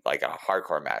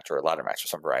hardcore match or a ladder match of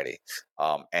some variety,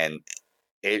 and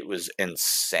it was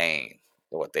insane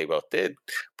what they both did.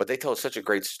 But they told such a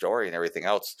great story and everything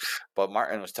else. But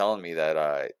Martin was telling me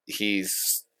that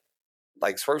he's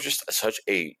like Swerve's just such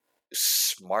a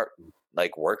smart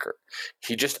worker.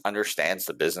 He just understands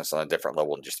the business on a different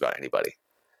level than just about anybody,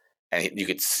 and you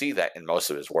could see that in most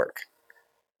of his work,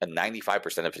 and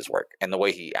 95% of his work, and the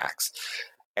way he acts.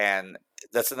 And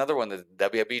that's another one that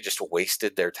WWE just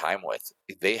wasted their time with.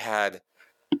 They had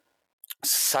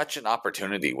such an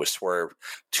opportunity with Swerve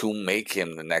to make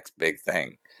him the next big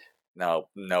thing. No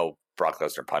Brock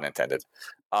Lesnar pun intended.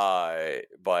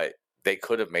 But they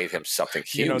could have made him something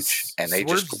huge, and they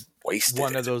just wasted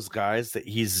one of those guys that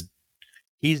he's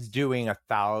doing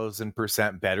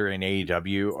 1,000% better in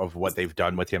AEW of what they've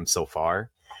done with him so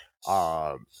far.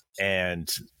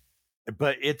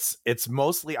 But it's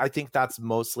mostly, I think that's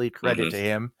mostly credit to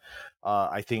him.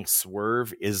 I think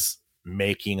Swerve is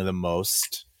making the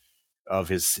most of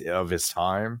his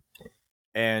time.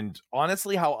 And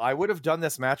honestly, how I would have done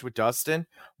this match with Dustin,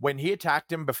 when he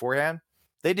attacked him beforehand,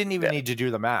 they didn't even need to do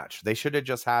the match. They should have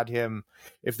just had him,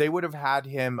 if they would have had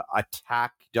him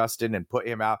attack Dustin and put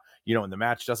him out, and the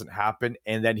match doesn't happen,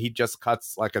 and then he just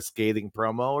cuts like a scathing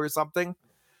promo or something,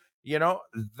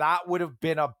 that would have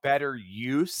been a better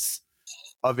use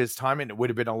of his time, and it would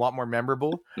have been a lot more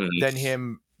memorable than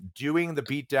him doing the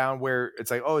beatdown where it's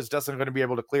like, oh, is Dustin going to be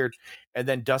able to clear it? And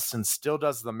then Dustin still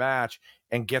does the match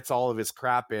and gets all of his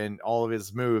crap in, all of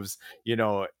his moves,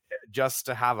 just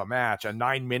to have a match, a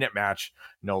 9-minute match,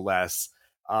 no less.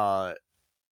 The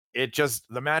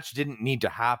match didn't need to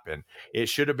happen. It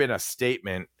should have been a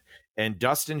statement, and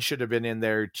Dustin should have been in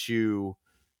there to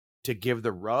give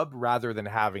the rub rather than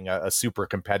having a super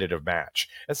competitive match,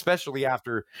 especially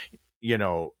after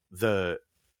the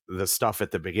stuff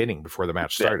at the beginning before the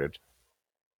match started.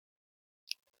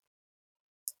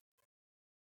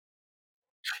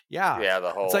 Yeah, the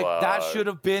whole, it's like that should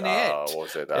have been it. What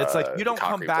was it? It's like you don't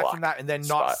come back from that and then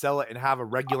not sell it and have a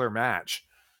regular match.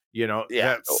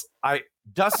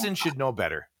 Dustin should know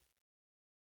better.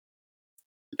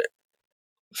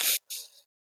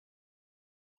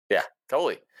 Yeah,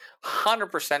 totally.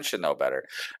 100% should know better.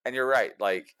 And you're right.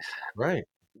 Right.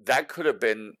 That could have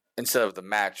been, instead of the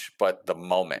match, but the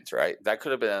moment, right? That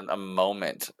could have been a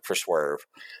moment for Swerve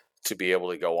to be able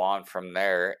to go on from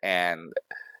there and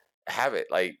have it.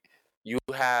 Like, you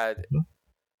had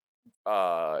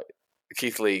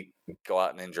Keith Lee go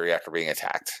out in injury after being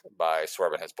attacked by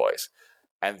Swerve and his boys.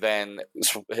 And then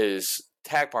his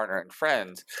tag partner and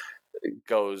friend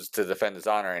goes to defend his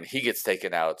honor, and he gets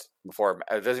taken out before.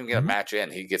 It doesn't even get a match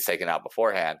in. He gets taken out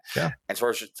beforehand. Yeah. And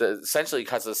Swerve essentially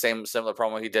cuts the similar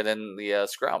promo he did in the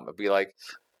scrum. It'd be like,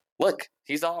 look,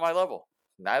 he's not on my level.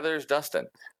 Neither is Dustin.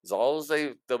 As all as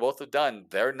they both have done,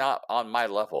 they're not on my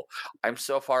level. I'm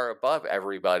so far above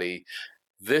everybody.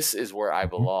 This is where I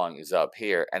belong, is up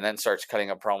here. And then starts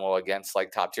cutting a promo against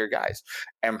like top tier guys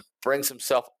and brings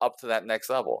himself up to that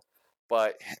next level.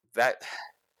 But that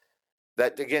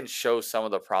again shows some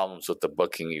of the problems with the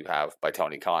booking you have by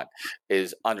Tony Khan,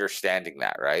 is understanding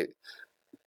that, right?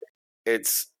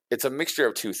 It's a mixture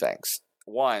of two things.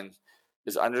 One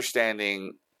is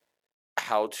understanding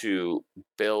how to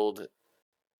build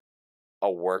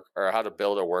a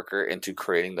worker into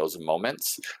creating those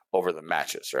moments over the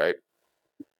matches, right?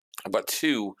 But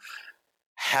two,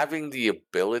 having the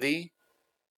ability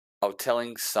of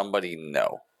telling somebody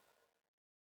no.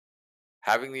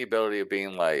 Having the ability of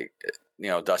being like,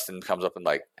 Dustin comes up and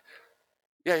like,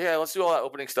 yeah, let's do all that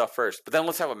opening stuff first, but then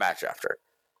let's have a match after.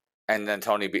 And then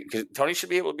Tony should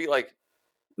be able to be like,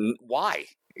 why?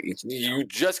 You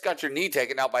just got your knee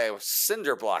taken out by a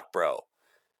cinder block, bro.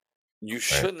 You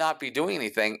should not be doing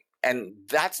anything, and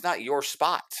that's not your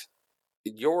spot.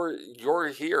 You're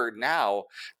here now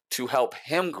to help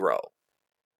him grow.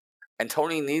 And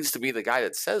Tony needs to be the guy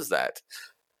that says that.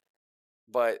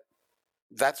 But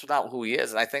that's not who he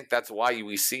is. And I think that's why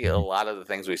we see a lot of the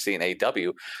things we see in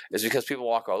AEW is because people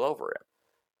walk all over him.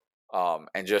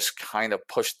 And just kind of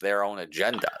push their own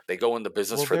agenda. They go in the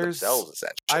business for themselves,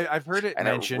 essentially. I've heard it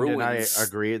mentioned, and I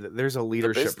agree that there's a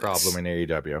leadership problem in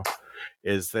AEW.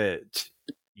 Is that,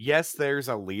 yes, there's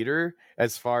a leader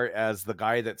as far as the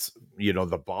guy that's,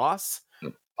 the boss,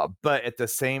 but at the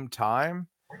same time,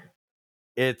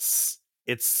 it's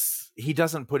he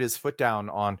doesn't put his foot down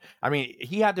on. I mean,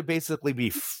 he had to basically be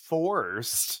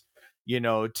forced,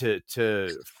 to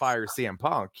fire CM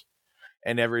Punk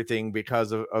and everything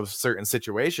because of certain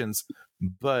situations.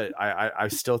 But I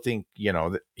still think,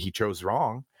 that he chose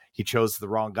wrong. He chose the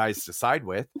wrong guys to side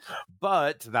with,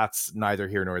 but that's neither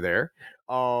here nor there.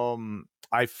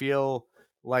 I feel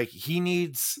like he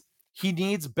needs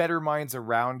better minds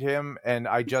around him. And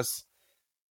I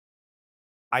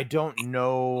don't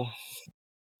know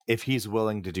if he's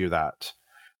willing to do that.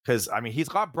 Because, I mean, he's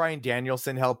got Bryan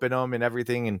Danielson helping him and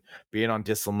everything, and being on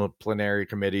disciplinary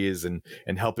committees and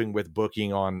helping with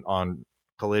booking on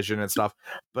Collision and stuff.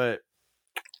 But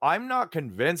I'm not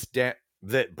convinced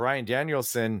that Bryan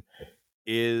Danielson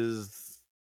is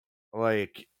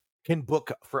can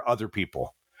book for other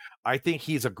people. I think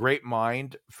he's a great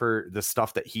mind for the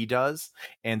stuff that he does,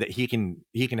 and that he can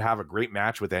have a great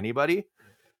match with anybody.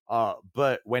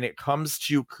 But when it comes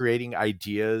to creating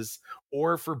ideas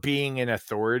or for being an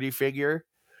authority figure,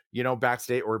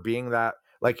 backstage, or being that,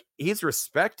 he's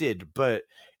respected, but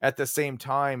at the same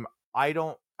time, I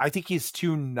think he's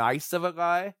too nice of a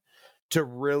guy to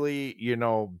really,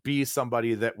 be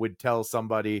somebody that would tell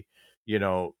somebody,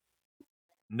 no,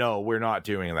 we're not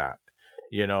doing that,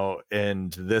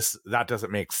 and that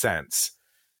doesn't make sense.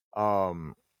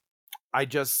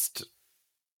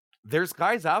 There's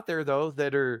guys out there though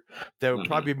that would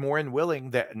probably be more than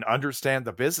willing, that understand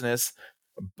the business,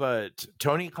 but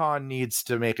Tony Khan needs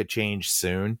to make a change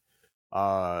soon,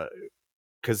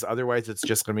 because otherwise it's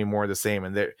just going to be more of the same.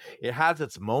 And it has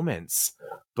its moments,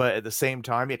 but at the same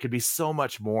time, it could be so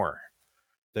much more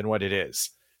than what it is.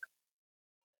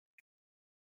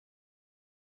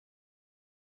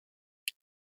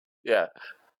 Yeah,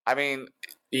 I mean,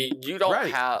 you don't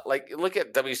have look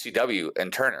at WCW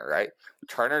and Turner, right?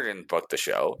 Turner didn't book the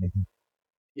show.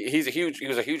 He was a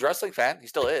huge wrestling fan. He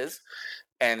still is,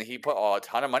 and he put a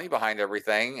ton of money behind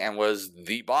everything and was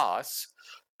the boss.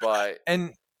 But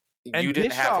and you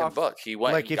didn't have him book. He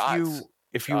went and got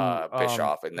if you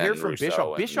Bischoff, and then hear from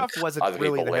Russo Bischoff wasn't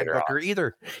really the head booker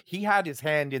either. He had his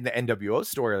hand in the NWO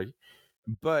story,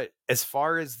 but as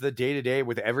far as the day-to-day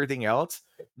with everything else,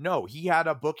 no, he had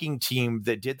a booking team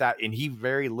that did that, and he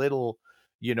very little,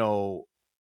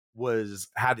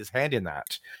 had his hand in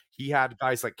that. He had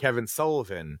guys like Kevin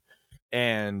Sullivan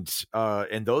and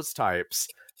those types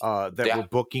that were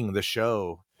booking the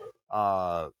show,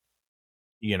 and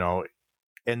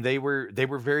they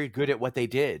were very good at what they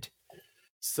did.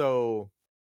 So,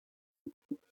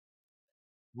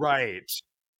 right.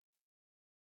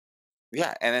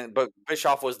 Yeah, but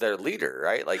Bischoff was their leader,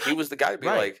 right? Like, he was the guy to be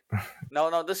like,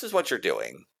 no, this is what you're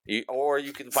doing. Or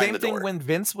you can find Same the thing door, when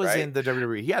Vince was in the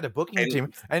WWE. He had a booking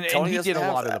team, and he did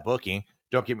a lot of the booking.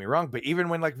 Don't get me wrong, but even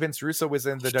when Vince Russo was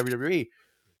in the WWE,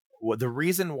 the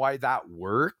reason why that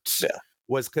worked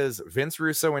was because Vince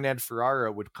Russo and Ed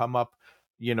Ferrara would come up,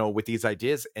 with these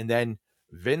ideas, and then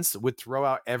Vince would throw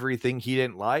out everything he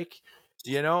didn't like,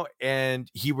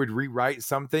 and he would rewrite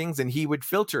some things and he would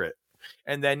filter it.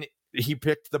 And then he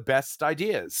picked the best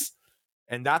ideas.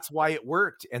 And that's why it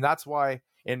worked. And that's why,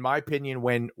 in my opinion,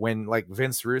 when like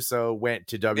Vince Russo went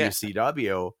to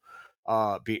WCW,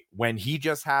 when he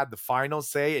just had the final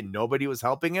say and nobody was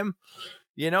helping him,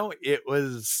 it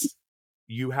was,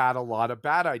 you had a lot of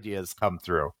bad ideas come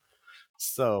through.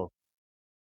 So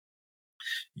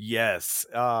yes,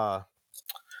 but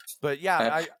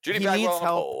yeah, Judy he Bagwell needs on the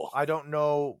help. pole. I don't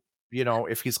know,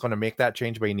 if he's going to make that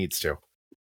change, but he needs to.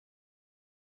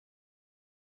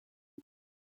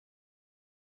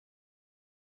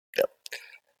 Yep.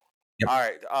 All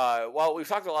right. Well, we've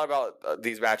talked a lot about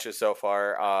these matches so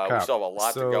far. We still have a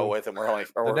lot to go with, and we're only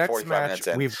 45 minutes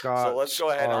in. We've got, so let's go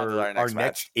ahead on to our next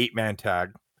match. 8-man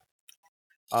tag.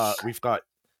 We've got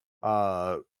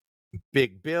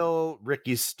Big Bill,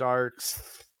 Ricky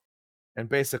Starks, and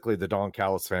basically the Don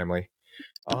Callis family.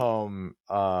 Takeshita?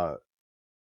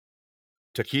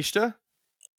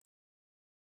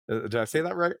 Did I say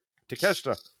that right?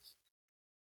 Takeshita.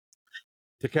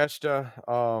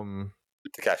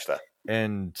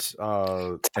 And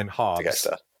Hobbs.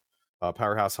 Takeshita.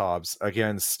 Powerhouse Hobbs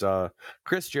against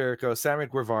Chris Jericho, Sammy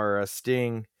Guevara,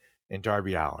 Sting, and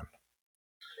Darby Allin.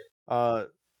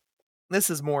 This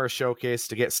is more a showcase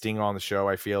to get Sting on the show,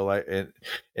 I feel like,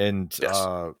 and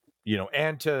to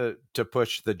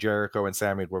push the Jericho and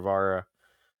Sammy Guevara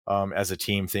as a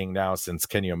team thing now, since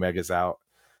Kenny Omega's out,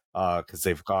 because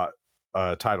they've got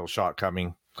a title shot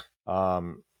coming.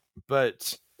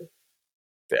 But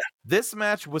this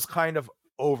match was kind of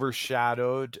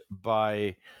overshadowed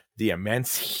by the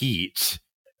immense heat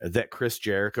that Chris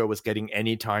Jericho was getting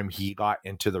anytime he got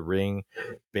into the ring,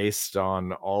 based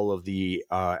on all of the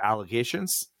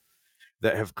allegations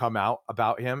that have come out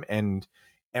about him. And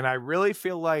I really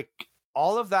feel like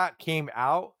all of that came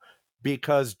out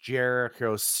because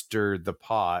Jericho stirred the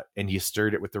pot, and he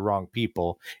stirred it with the wrong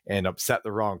people and upset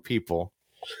the wrong people.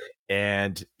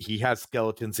 And he has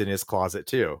skeletons in his closet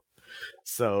too.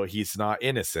 So he's not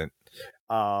innocent.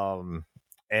 And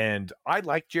I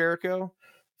like Jericho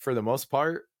for the most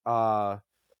part. I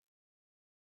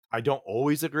don't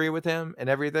always agree with him and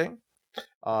everything.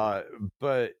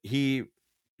 But he,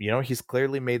 he's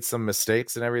clearly made some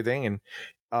mistakes and everything.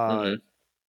 And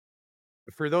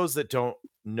for those that don't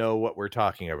know what we're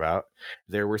talking about,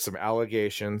 there were some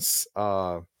allegations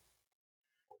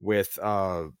with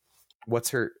what's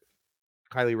her,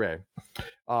 Kylie Ray.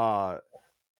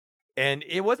 And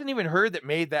it wasn't even her that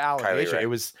made the allegation. It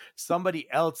was somebody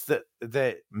else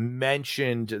that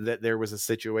mentioned that there was a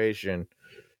situation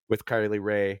with Kylie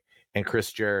Ray and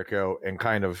Chris Jericho, and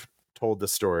kind of told the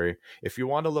story. If you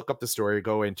want to look up the story,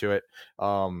 go into it.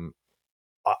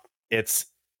 It's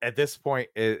at this point,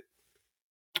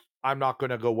 I'm not going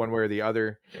to go one way or the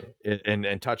other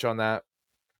and touch on that.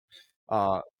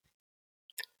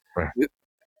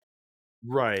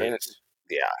 Right.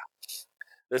 Yeah.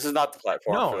 This is not the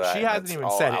platform for that. She hasn't even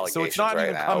said it, so it's not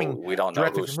even coming. We don't know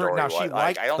whose story. Now, she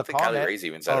liked I don't think Kylie Ray's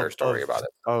even said her story about it.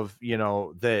 Of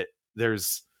that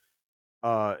there's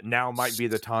now might be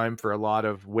the time for a lot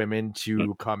of women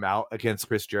to come out against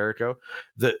Chris Jericho.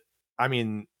 The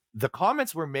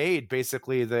comments were made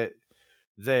basically that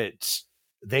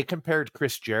they compared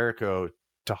Chris Jericho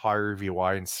to Harvey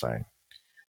Weinstein,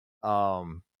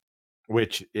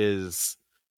 which is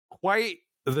quite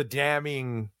the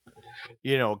damning,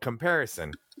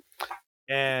 comparison.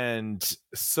 And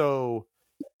so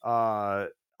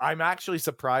I'm actually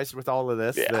surprised with all of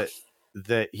this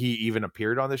that he even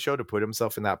appeared on the show to put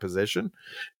himself in that position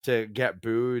to get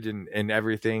booed and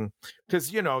everything.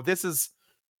 Because, this is,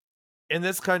 in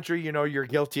this country, you're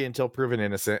guilty until proven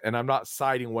innocent. And I'm not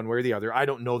siding one way or the other. I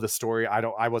don't know the story.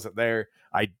 I wasn't there.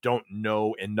 I don't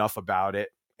know enough about it.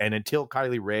 And until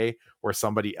Kylie Ray or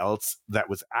somebody else that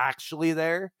was actually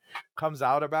there comes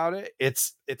out about it,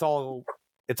 it's all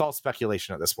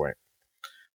speculation at this point.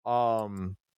 But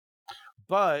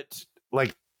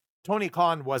like, Tony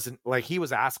Khan wasn't, like, he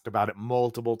was asked about it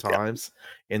multiple times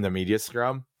in the media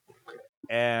scrum,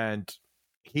 and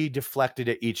he deflected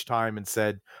it each time and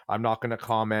said, I'm not going to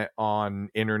comment on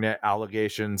internet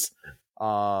allegations.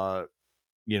 If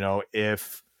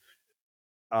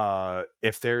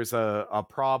there's a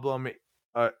problem,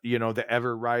 that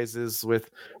ever rises with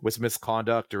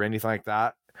misconduct or anything like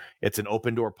that, it's an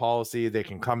open door policy. They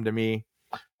can come to me.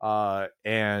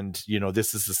 And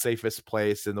this is the safest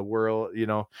place in the world,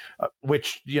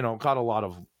 which, got a lot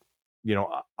of,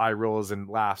 eye rolls and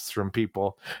laughs from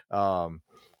people.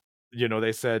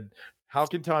 they said, how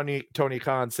can Tony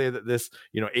Khan say that this,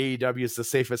 AEW is the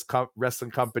safest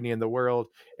wrestling company in the world,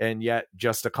 and yet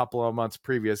just a couple of months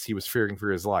previous he was fearing for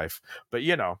his life? But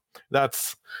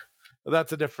that's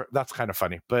that's kind of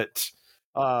funny. But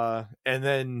and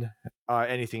then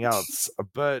anything else,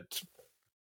 but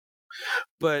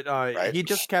Right. he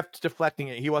just kept deflecting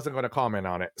it. He wasn't going to comment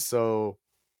on it. So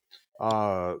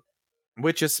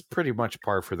which is pretty much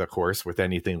par for the course with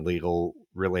anything legal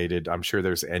related. I'm sure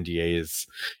there's NDAs,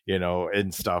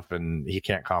 and stuff, and he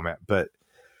can't comment. But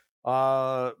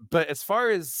as far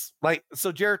as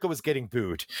so Jericho was getting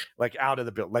booed, out of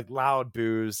the build, loud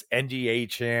boos, NDA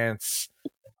chants,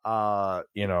 all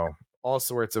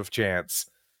sorts of chants.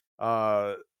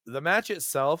 The match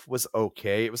itself was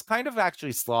okay. It was kind of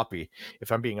actually sloppy,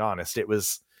 if I'm being honest. There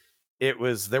was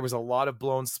a lot of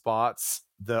blown spots.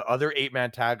 The other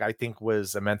 8-man tag, I think,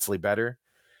 was immensely better.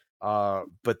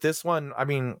 But this one,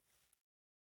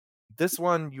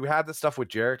 you had the stuff with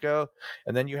Jericho,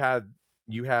 and then you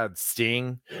had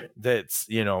Sting. That's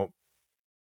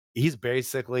he's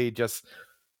basically just,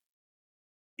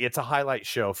 it's a highlight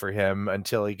show for him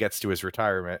until he gets to his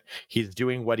retirement. He's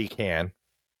doing what he can.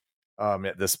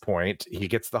 At this point, he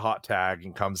gets the hot tag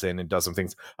and comes in and does some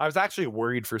things. I was actually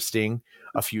worried for Sting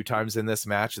a few times in this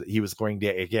match that he was going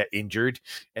to get injured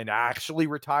and actually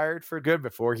retired for good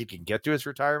before he can get to his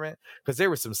retirement, because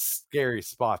there were some scary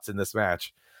spots in this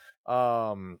match.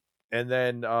 And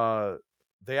then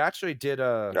they actually did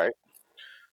Right.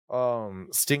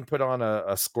 Sting put on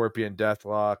a Scorpion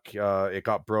Deathlock. It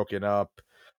got broken up.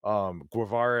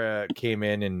 Guevara came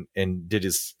in and did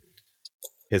his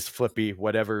flippy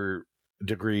whatever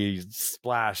degree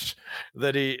splash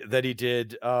that he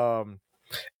did,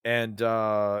 and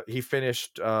he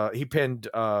finished, he pinned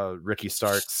Ricky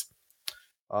Starks,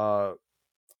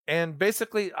 and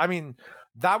basically,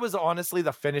 that was honestly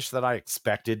the finish that I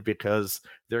expected, because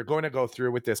they're going to go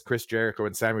through with this Chris Jericho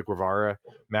and Sammy Guevara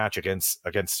match against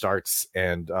Starks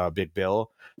and Big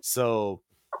Bill. So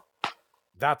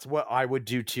that's what I would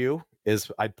do too,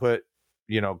 is I'd put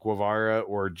Guevara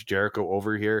or Jericho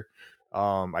over here.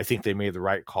 I think they made the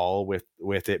right call with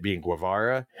it being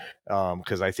Guevara,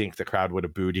 because I think the crowd would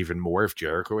have booed even more if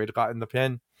Jericho had gotten the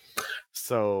pin.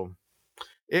 So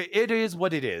it is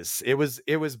what it is. It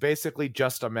was basically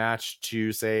just a match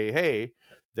to say, hey,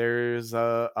 there's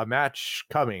a match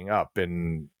coming up,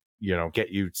 and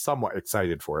get you somewhat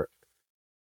excited for it.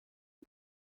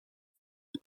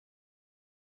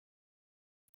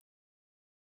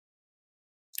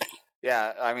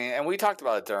 Yeah, and we talked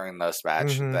about it during this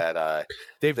match that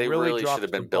they really should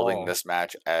have been building this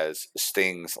match as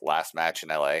Sting's last match in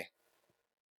LA.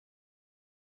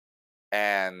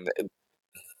 And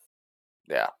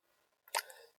yeah,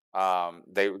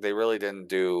 they really didn't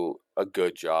do a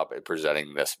good job at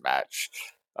presenting this match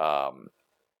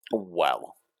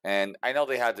well. And I know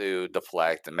they had to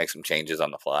deflect and make some changes on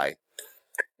the fly,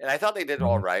 and I thought they did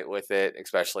all right with it,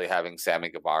 especially having Sammy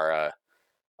Guevara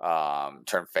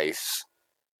turn face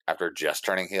after just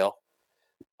turning heel.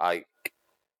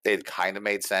 It kind of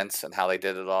made sense in how they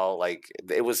did it all.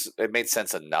 It made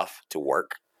sense enough to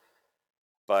work.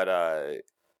 But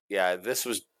yeah, this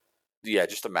was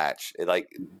just a match. It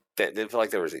didn't feel like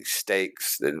there was any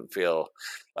stakes. Didn't feel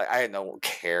like I had no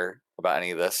care about any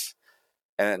of this.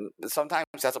 And sometimes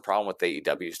that's a problem with the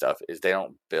AEW stuff, is they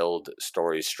don't build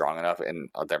stories strong enough in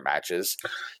their matches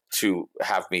to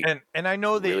have me. And I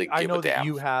know that really that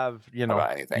you have,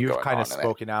 you've kind of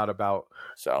spoken out about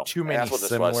too many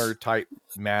similar type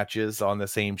matches on the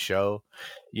same show.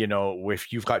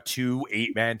 If you've got 2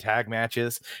 8-man tag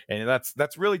matches, and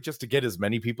that's really just to get as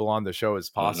many people on the show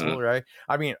as possible, right?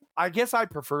 I guess I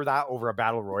prefer that over a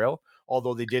battle royal,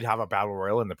 although they did have a battle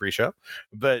royal in the pre-show.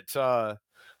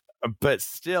 But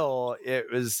still, it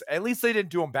was, at least they didn't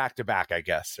do them back to back, I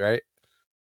guess, right?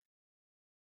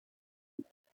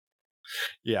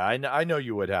 Yeah, I know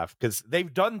you would have, because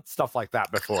they've done stuff like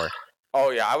that before.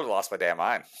 Oh yeah, I would have lost my damn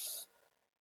mind.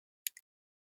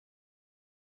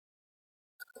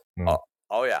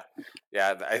 Oh yeah,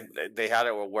 they had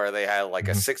it where they had like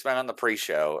a 6-man on the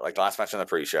pre-show, like the last match on the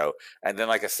pre-show, and then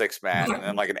like a 6-man, and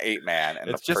then like an 8-man, and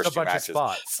it's the just first a bunch 2 matches. Of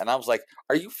spots. And I was like,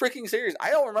 "Are you freaking serious?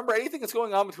 I don't remember anything that's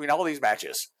going on between all these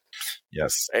matches."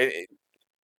 Yes,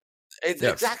 it's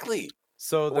exactly.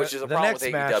 So which is a the problem next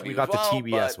with match, we got the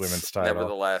TBS women's title.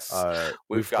 Nevertheless,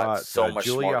 we've got so much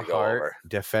Julia more to go Hart over.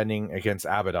 defending against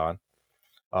Abaddon,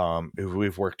 who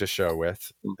we've worked a show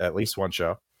with, at least one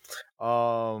show.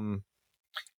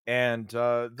 And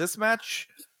this match,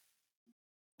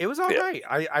 it was all right.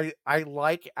 I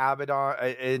like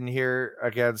Abaddon in here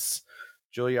against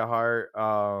Julia Hart.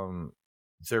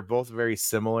 They're both very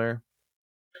similar.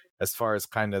 as far as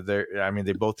kind of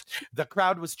the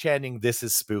crowd was chanting "This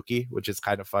is spooky," which is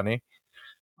kind of funny.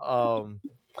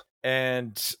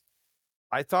 And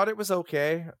I thought it was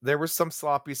okay. There were some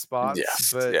sloppy spots,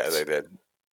 Yes, but yeah, they did.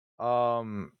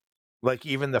 like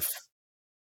even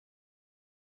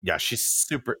yeah, she's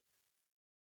super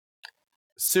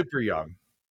young.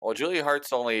 Well, Julia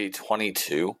Hart's only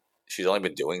 22. She's only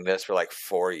been doing this for like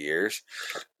 4 years.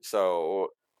 So,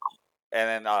 and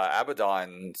then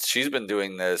Abaddon, she's been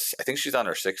doing this. I think she's on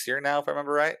her 6th year now, if I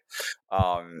remember right.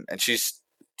 And she's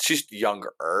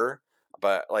younger,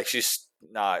 but like she's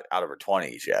not out of her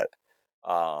 20s yet.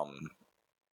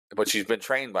 But she's been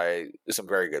trained by some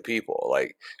very good people.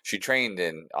 Like she trained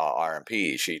in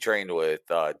RMP. She trained with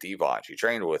Devon. She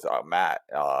trained with Matt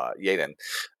Yaden,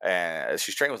 and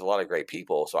she's trained with a lot of great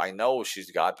people. So I know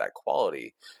she's got that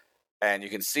quality, and you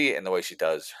can see it in the way she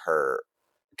does her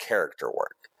character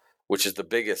work, which is the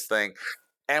biggest thing,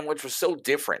 and which was so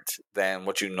different than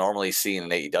what you normally see in an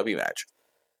AEW match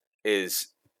is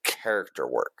character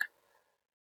work.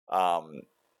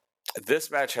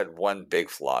 This match had one big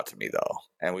flaw to me, though,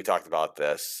 and we talked about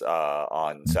this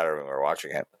on Saturday when we were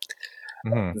watching it.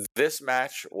 Mm-hmm. This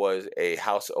match was a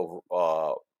House of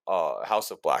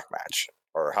Black match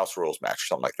or House Rules match,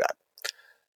 something like that,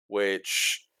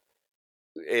 which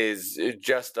is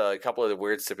just a couple of the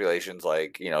weird stipulations,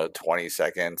 like 20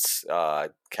 seconds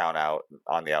count out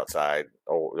on the outside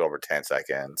over 10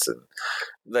 seconds, and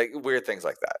like weird things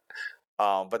like that.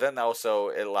 But then also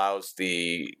it allows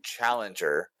the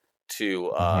challenger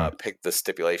to pick the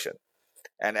stipulation.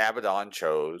 And Abaddon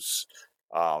chose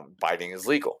biting is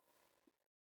legal.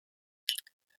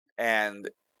 And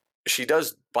she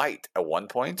does bite at one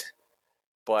point,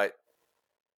 but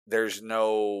there's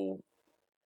no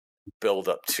build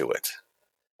up to it.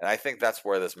 And I think that's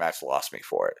where this match lost me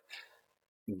for it.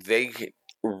 They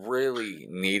really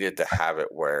needed to have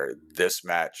it where this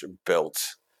match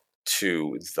built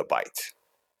to the bite.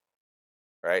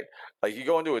 Right? Like you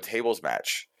go into a tables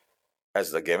match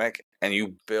as the gimmick and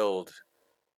you build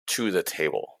to the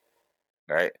table,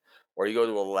 right? Or you go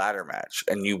to a ladder match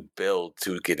and you build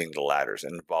to getting the ladders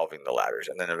and involving the ladders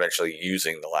and then eventually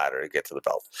using the ladder to get to the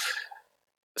belt.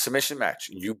 Submission match,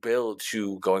 you build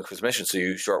to going for submission, so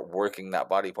you start working that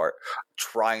body part,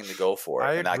 trying to go for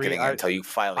it, and not getting it until you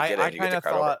finally get it and you get the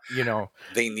crowd over.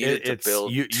 They needed to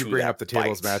build you to bring that up the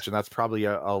tables fight. match, and that's probably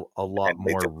a lot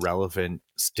more relevant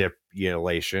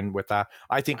stipulation with that.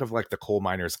 I think of like the coal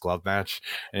miner's glove match,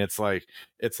 and it's like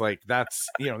that's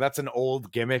that's an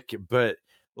old gimmick, but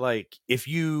like if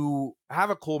you have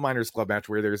a coal miner's glove match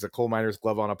where there's a coal miner's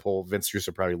glove on a pole, Vince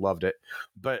Russo probably loved it,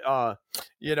 but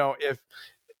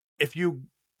if you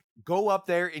go up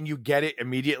there and you get it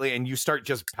immediately and you start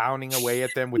just pounding away at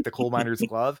them with the coal miner's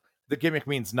glove, the gimmick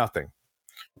means nothing,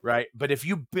 right? But if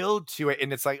you build to it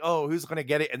and it's like, oh, who's going to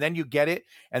get it? And then you get it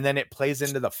and then it plays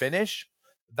into the finish.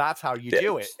 That's how you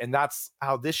do it. And that's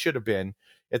how this should have been.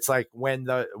 It's like when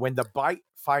the bite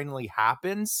finally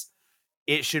happens,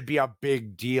 it should be a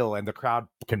big deal and the crowd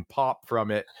can pop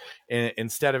from it, and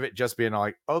instead of it just being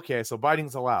like, okay, so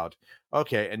biting's allowed.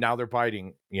 Okay. And now they're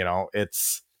biting,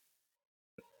 it's,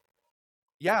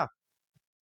 yeah,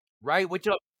 right.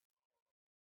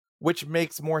 Which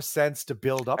makes more sense to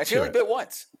build up And she to only it. bit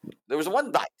once. There was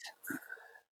one bite,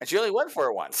 and she only went for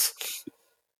it once.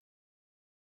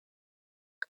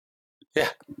 Yeah.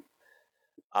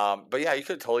 But yeah, you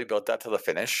could have totally built that to the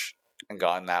finish and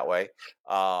gone that way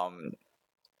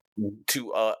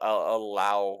to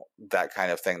allow that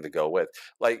kind of thing to go with.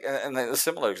 Like, and then a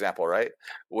similar example, right,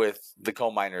 with the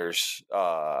coal miners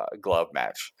glove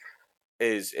match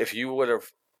is if you would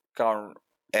have gone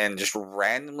and just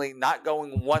randomly not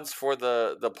going once for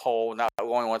the pole, not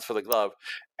going once for the glove,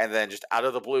 and then just out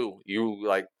of the blue, you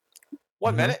like,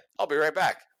 1 minute, I'll be right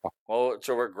back. Well,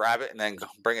 so we'll grab it and then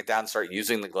bring it down and start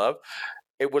using the glove.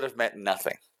 It would have meant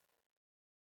nothing.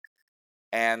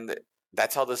 And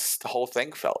that's how the whole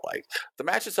thing felt like. The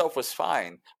match itself was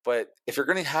fine, but if you're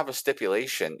going to have a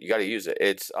stipulation, you got to use it.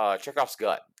 It's Chekhov's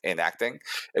gun in acting.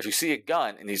 If you see a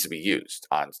gun, it needs to be used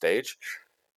on stage.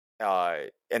 And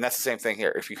that's the same thing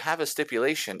here. If you have a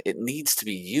stipulation, it needs to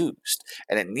be used,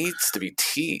 and it needs to be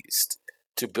teased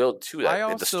to build to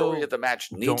that. The story of the match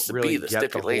needs to be the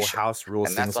stipulation. The whole house rules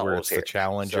and things where it's the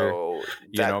challenger, so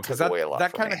that took away a lot.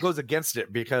 That kind of goes against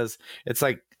it, because it's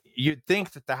like you'd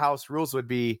think that the house rules would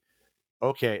be,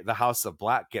 okay, the House of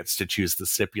Black gets to choose the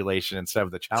stipulation instead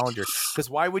of the challenger. Because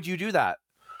why would you do that?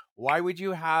 Why would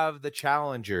you have the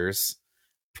challengers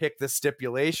pick the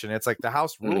stipulation. It's like the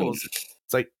house rules.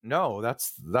 It's like, no,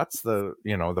 that's the,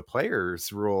 you know, the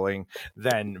players ruling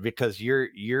then, because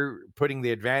you're putting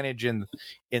the advantage in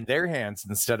their hands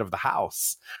instead of the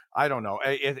house. I don't know.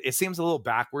 It seems a little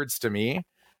backwards to me.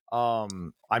 I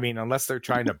mean, unless they're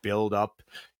trying to build up,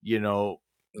 you know,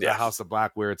 the House of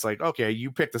Black, where it's like, okay,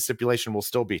 you pick the stipulation, we'll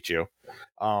still beat you.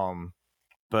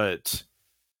 But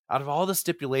out of all the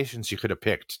stipulations you could have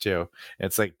picked too,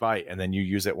 it's like bite, and then you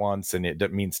use it once and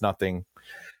it means nothing.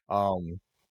 Mhm.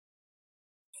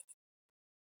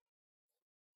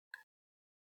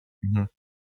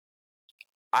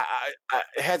 I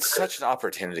had such an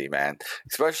opportunity, man,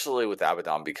 especially with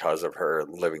Abaddon because of her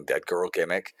Living Dead girl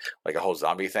gimmick, like a whole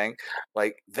zombie thing.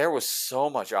 Like there was so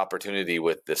much opportunity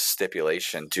with this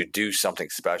stipulation to do something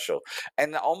special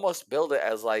and almost build it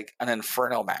as like an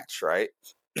Inferno match, right?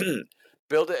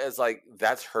 Build it as like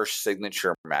that's her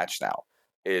signature match now,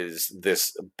 is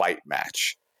this bite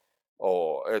match.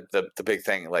 Or the big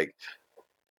thing, like,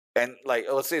 and like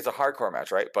let's say it's a hardcore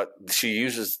match, right? But she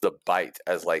uses the bite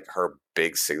as like her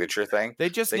big signature thing. They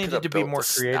just They could needed to have be built more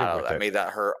this creative out with that it. made that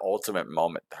her ultimate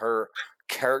moment, her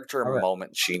character All right.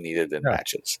 moment she needed in Yeah.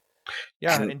 matches.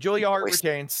 Yeah, and Julia Hart waste-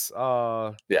 retains.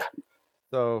 Yeah.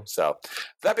 So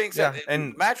that being said, yeah,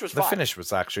 and match was the fine. finish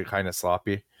was actually kind of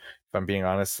sloppy, if I'm being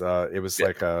honest. It was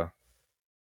like a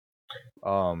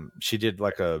she did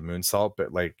like a moonsault,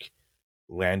 but like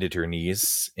landed her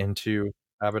knees into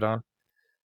Abaddon.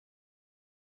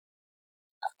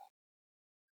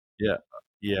 Yeah.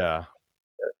 Yeah.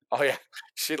 Oh yeah,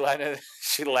 she landed.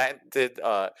 She landed.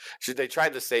 They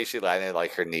tried to say she landed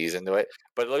like her knees into it,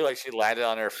 but it looked like she landed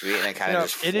on her feet and then kind You of know,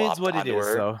 just it is flopped what it onto is,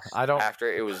 her. though. I don't.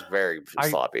 After it was very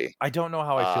sloppy. I don't know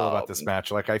how I feel about this match.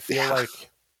 Like, I feel Yeah.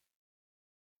 like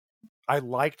I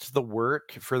liked the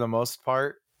work for the most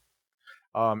part.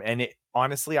 And it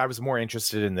honestly, I was more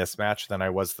interested in this match than I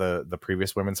was the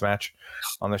previous women's match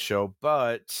on the show.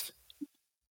 But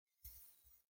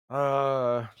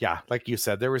yeah, like you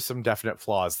said, there were some definite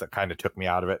flaws that kind of took me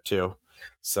out of it too.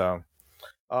 So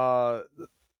the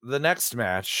next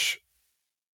match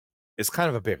is kind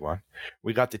of a big one.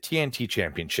 We got the TNT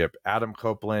Championship, Adam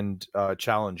Copeland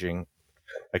challenging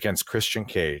against Christian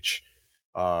Cage,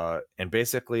 and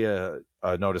basically a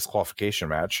no disqualification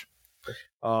match.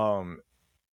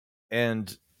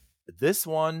 And this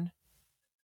one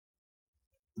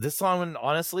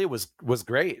honestly was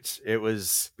great. It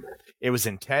was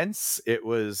intense.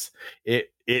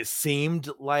 It seemed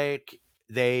like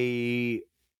there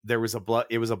was a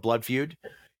blood feud.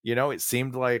 You know, it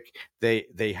seemed like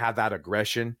they had that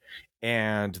aggression,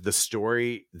 and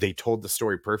they told the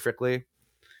story perfectly.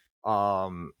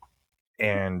 And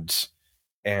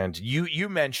you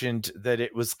mentioned that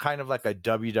it was kind of like a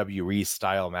WWE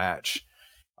style match.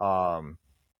 Um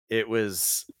it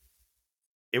was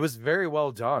very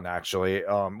well done, actually.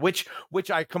 Which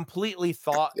I completely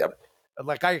thought, Yep.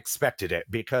 like, I expected it,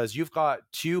 because you've got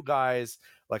two guys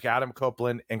like Adam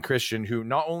Copeland and Christian, who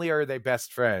not only are they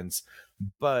best friends,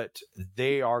 but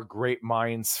they are great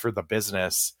minds for the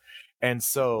business. And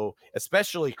so,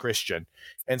 especially Christian.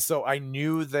 And so I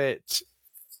knew that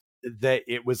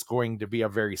it was going to be a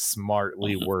very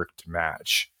smartly worked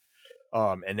match.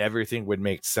 And everything would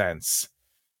make sense.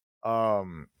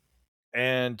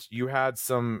 And you had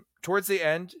some towards the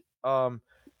end,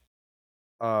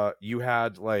 you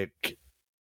had like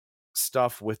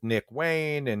stuff with Nick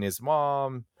Wayne and his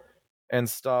mom and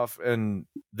stuff, and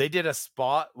they did a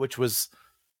spot which was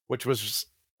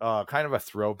kind of a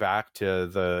throwback to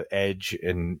the Edge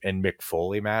and Mick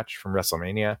Foley match from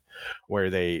WrestleMania, where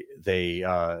they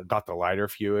got the lighter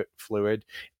fluid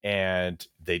and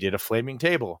they did a flaming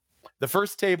table. The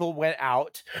first table went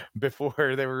out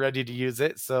before they were ready to use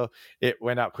it, so it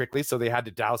went out quickly. So they had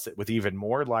to douse it with even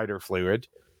more lighter fluid.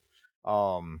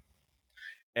 And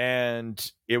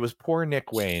it was poor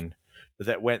Nick Wayne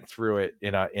that went through it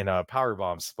in a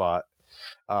powerbomb spot.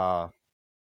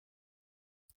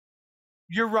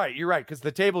 You're right, because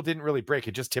the table didn't really break,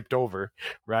 it just tipped over,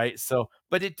 right? So,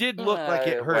 but it did look like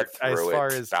it It hurt, went as through far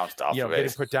it, as, bounced off of getting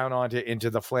it. put down into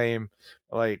the flame.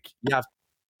 Like, yeah.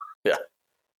 Yeah.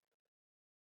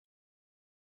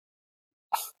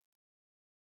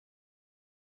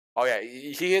 Oh yeah,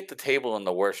 he hit the table in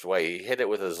the worst way. He hit it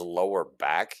with his lower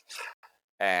back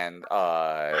and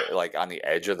like on the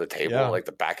edge of the table, Yeah. like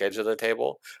the back edge of the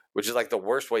table, which is like the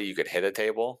worst way you could hit a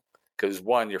table. Because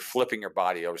one, you're flipping your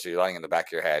body over, so you're lying in the back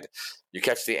of your head. You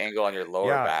catch the angle on your lower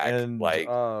Yeah, back. and Like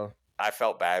I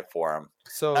felt bad for him.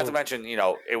 Not to so mention,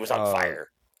 it was on fire.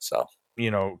 So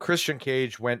Christian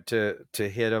Cage went to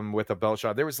hit him with a belt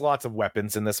shot. There was lots of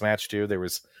weapons in this match too. There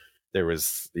was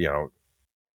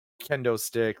kendo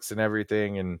sticks and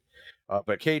everything, and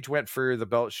but Cage went for the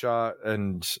belt shot,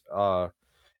 and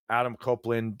Adam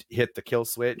Copeland hit the kill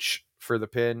switch for the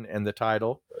pin and the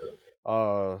title.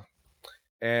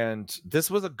 And this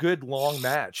was a good long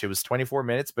match. It was 24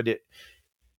 minutes, but it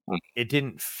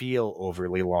didn't feel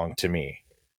overly long to me.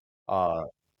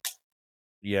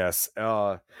 Yes.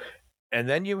 And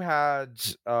then you had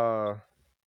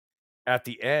at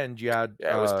the end, you had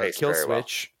Yeah, it was paced Kill very well.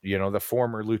 Switch, the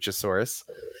former Luchasaurus,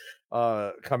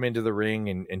 come into the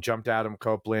ring and jumped Adam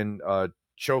Copeland,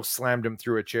 choke slammed him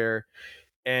through a chair,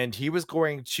 and he was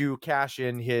going to cash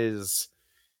in his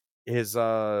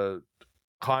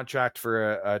contract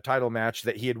for a title match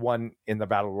that he had won in the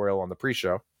Battle Royal on the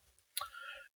pre-show.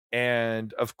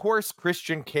 And of course,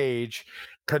 Christian Cage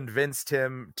convinced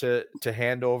him to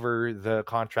hand over the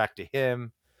contract to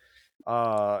him.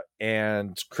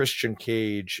 And Christian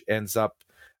Cage ends up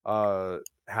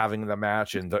having the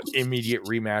match and the immediate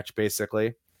rematch,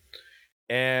 basically.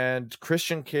 And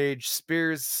Christian Cage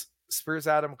spears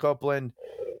Adam Copeland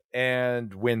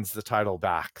and wins the title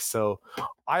back. So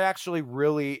I actually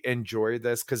really enjoyed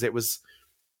this because it was,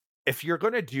 if you're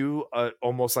going to do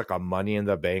almost like a Money in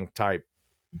the Bank type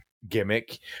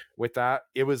gimmick with that,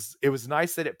 it was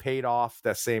nice that it paid off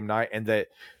that same night, and that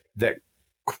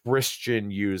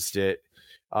Christian used it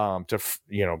to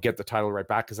get the title right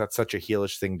back, because that's such a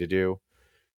heelish thing to do.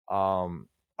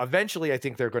 Eventually I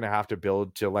think they're going to have to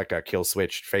build to like a kill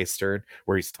switch face turn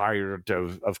where he's tired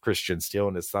of Christian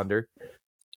stealing his thunder.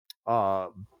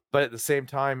 But at the same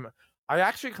time, I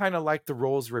actually kind of like the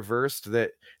roles reversed,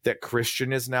 that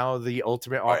Christian is now the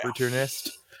ultimate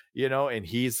opportunist, and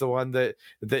he's the one that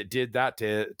did that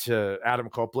to Adam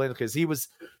Copeland, because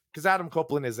Adam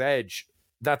Copeland is Edge.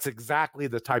 That's exactly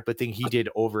the type of thing he did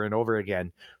over and over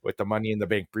again with the Money in the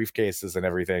Bank briefcases and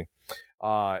everything.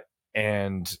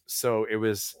 And so it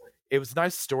was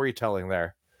nice storytelling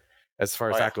there as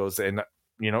far as that goes. And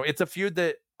it's a feud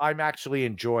that I'm actually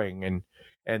enjoying,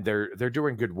 and they're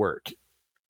doing good work.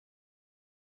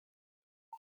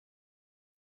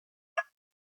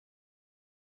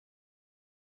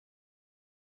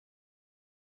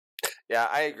 Yeah,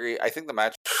 I agree. I think the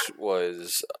match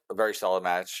was a very solid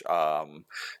match.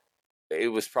 It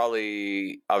was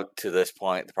probably, up to this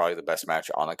point, probably the best match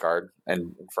on the card,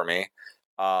 and for me,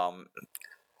 I'm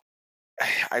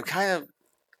kind of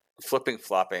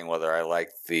flopping whether I like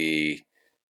the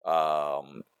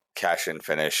cash in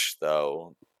finish,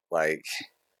 though. Like,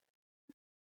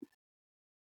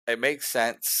 it makes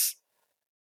sense,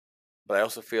 but I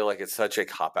also feel like it's such a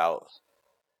cop out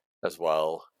as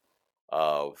well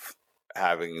of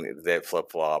having that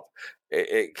flip flop.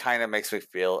 It kind of makes me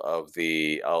feel of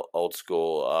the old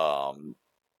school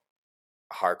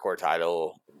hardcore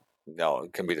title.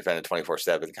 It can be defended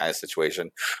 24/7 kind of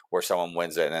situation where someone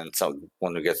wins it and then someone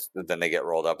who gets, then they get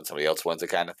rolled up and somebody else wins it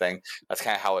kind of thing. That's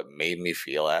kind of how it made me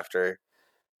feel after.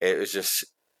 It was just,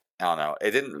 I don't know.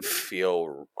 It didn't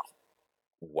feel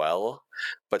well,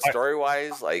 but story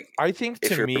wise, like, I think if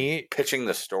to you're me, pitching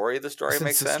the story since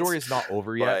makes the sense. story is not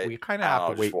over yet, But we kind of I have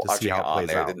don't to know, just wait to see watching how it it on plays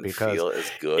there out, didn't because feel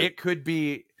as good. it could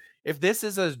be, if this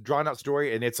is a drawn out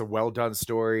story and it's a well done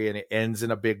story and it ends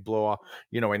in a big blow off,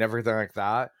 and everything like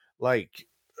that, like,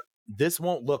 this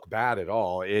won't look bad at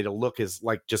all. It'll look as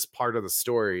like just part of the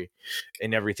story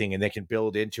and everything, and they can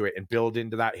build into it and build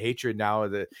into that hatred. Now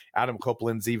that Adam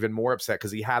Copeland's even more upset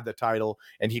because he had the title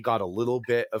and he got a little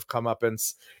bit of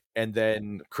comeuppance, and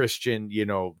then Christian,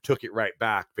 took it right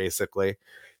back basically.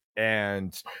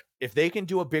 And if they can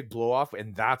do a big blow off,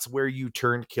 and that's where you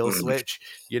turn kill switch,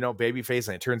 babyface,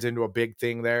 and it turns into a big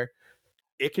thing there,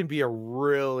 it can be a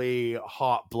really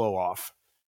hot blow off.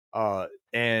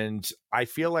 And I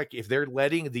feel like if they're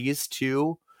letting these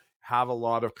two have a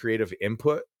lot of creative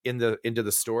input into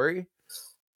the story,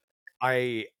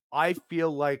 I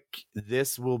feel like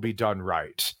this will be done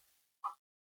right.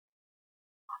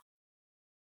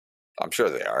 I'm sure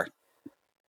they are.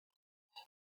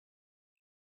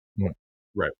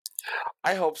 Right.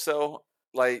 I hope so.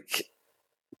 Like,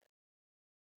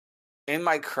 in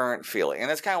my current feeling, and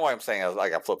that's kind of why I'm saying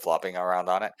I'm flip flopping around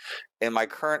on it. In my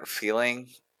current feeling,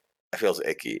 it feels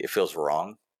icky. It feels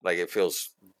wrong. Like, it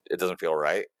doesn't feel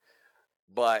right.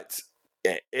 But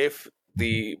if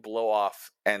the blow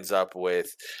off ends up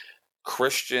with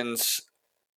Christian's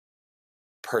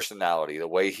personality, the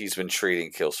way he's been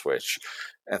treating Kill Switch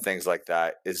and things like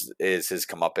that, is his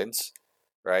comeuppance,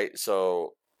 right?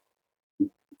 So,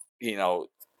 he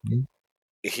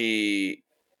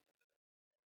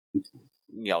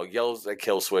yells at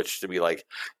Kill Switch to be like,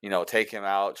 take him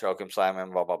out, choke him, slam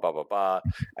him, blah blah blah blah blah.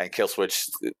 And Kill Switch,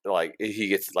 like,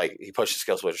 he pushes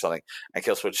Kill Switch or something, and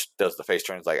Kill Switch does the face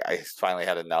turns like, I finally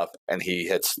had enough, and he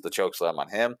hits the choke slam on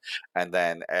him, and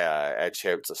then Edge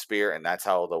hits a spear, and that's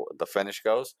how the finish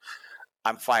goes.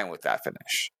 I'm fine with that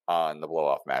finish on the blow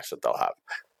off match that they'll have,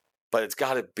 but it's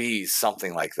got to be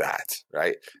something like that,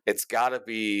 right? It's got to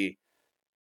be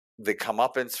the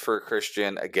comeuppance for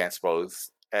Christian against both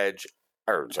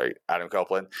Adam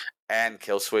Copeland and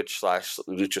Killswitch /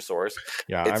 Luchasaurus.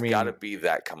 Yeah, It's got to be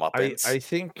that comeuppance. I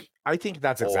think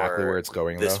that's exactly where it's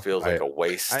going. This though. feels like a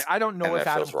waste. I don't know if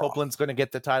Adam Copeland's going to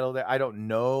get the title there. I don't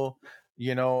know.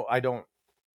 I don't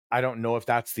know if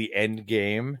that's the end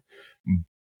game,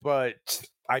 but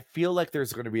I feel like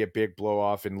there's going to be a big blow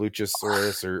off, and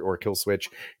Luchasaurus or Killswitch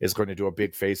is going to do a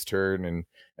big face turn, and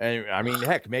I mean,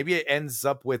 heck, maybe it ends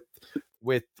up with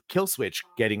Killswitch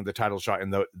getting the title shot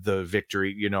and the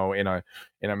victory, in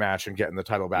a match and getting the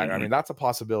title back. Mm-hmm. I mean, that's a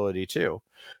possibility too.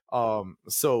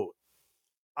 So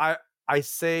I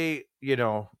say,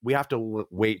 we have to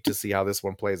wait to see how this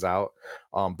one plays out.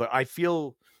 But I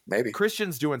feel maybe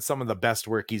Christian's doing some of the best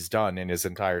work he's done in his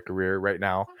entire career right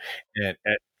now,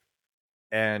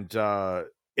 and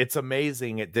it's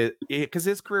amazing because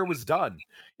his career was done.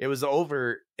 It was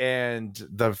over, and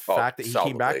the fact that he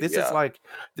came back,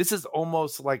 this is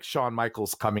almost like Shawn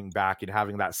Michaels coming back and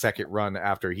having that second run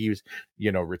after he was,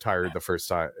 retired the first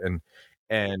time,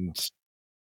 and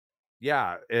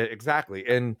yeah, exactly,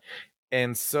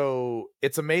 and so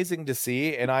it's amazing to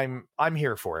see, and I'm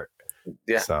here for it.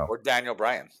 Yeah, so. Or Daniel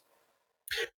Bryan.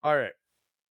 All right.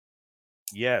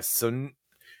 Yes. So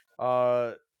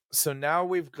now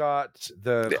we've got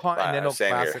the Continental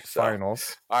Classic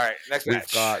Finals. All right, next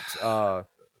match. We've got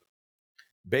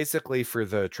basically for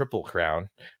the Triple Crown,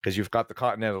 because you've got the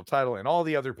Continental title and all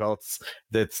the other belts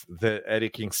that Eddie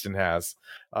Kingston has.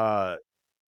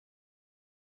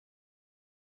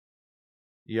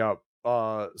 Yep.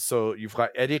 So you've got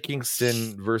Eddie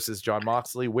Kingston versus Jon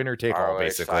Moxley, winner take all,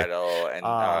 basically. Title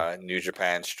and New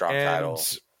Japan Strong title.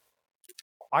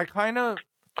 I kind of,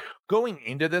 going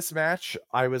into this match,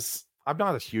 I'm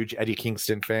not a huge Eddie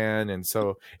Kingston fan, and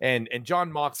so and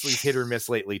Jon Moxley's hit or miss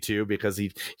lately too, because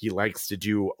he likes to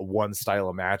do one style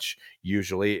of match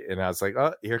usually, and I was like,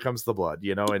 oh, here comes the blood,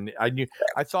 and I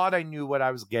thought I knew what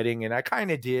I was getting, and I kind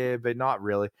of did, but not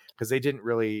really, because they didn't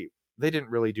really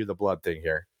do the blood thing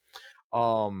here.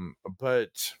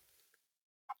 But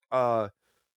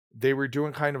they were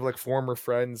doing kind of like former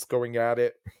friends going at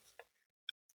it,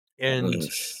 and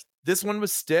this one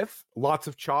was stiff, lots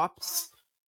of chops,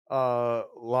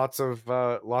 lots of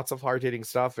hard-hitting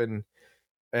stuff, and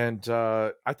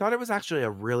I thought it was actually a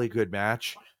really good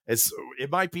match.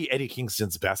 It might be Eddie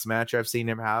Kingston's best match I've seen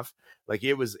him have. Like,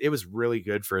 it was really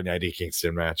good for an Eddie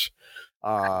Kingston match.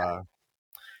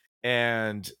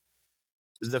 And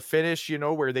the finish,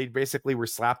 where they basically were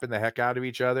slapping the heck out of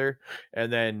each other,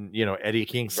 and then Eddie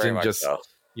Kingston just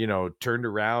turned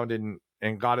around and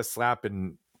got a slap,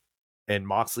 and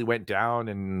Moxley went down,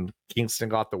 and Kingston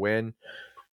got the win.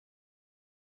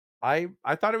 I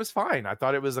thought it was fine. I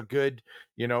thought it was a good,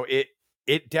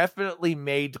 it definitely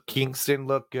made Kingston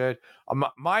look good.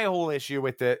 My whole issue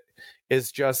with it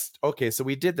is just, okay, so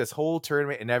we did this whole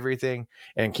tournament and everything,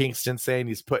 and Kingston saying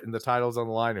he's putting the titles on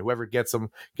the line, and whoever gets them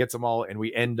all, and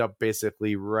we end up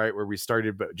basically right where we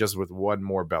started, but just with one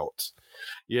more belt.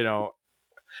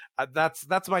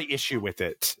 That's my issue with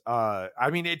it. I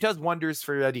mean, it does wonders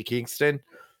for Eddie Kingston,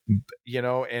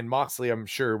 and Moxley, I'm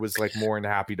sure, was like more than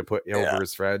happy to put over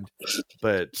his friend,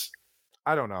 but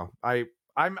I don't know.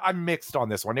 I'm mixed on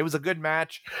this one. It was a good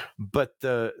match, but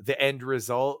the end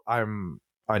result, I'm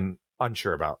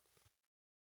unsure about.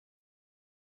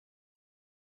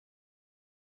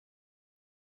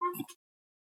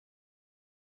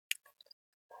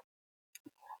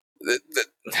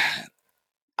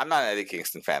 I'm not an Eddie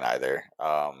Kingston fan either.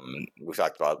 We've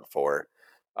talked about it before,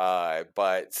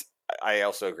 but I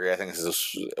also agree. I think this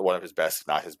is one of his best, if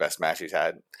not his best match he's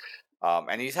had.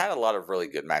 And he's had a lot of really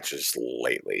good matches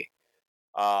lately.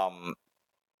 The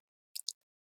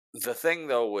thing,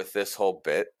 though, with this whole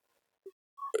bit,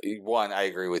 one, I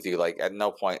agree with you. Like, at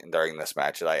no point during this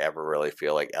match did I ever really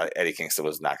feel like Eddie Kingston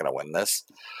was not going to win this.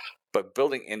 But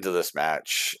building into this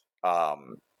match,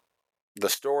 the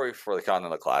story for the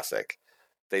Continental Classic,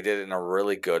 they did it in a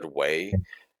really good way.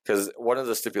 Because one of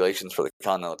the stipulations for the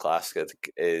Continental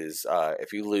Classic is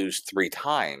if you lose 3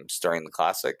 times during the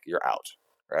Classic, you're out,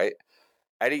 right?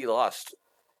 Eddie lost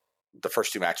the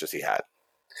first 2 matches he had.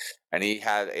 And he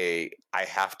had I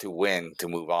have to win to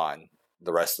move on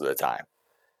the rest of the time.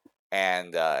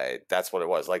 And that's what it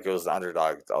was. Like, it was the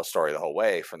underdog story the whole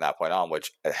way from that point on,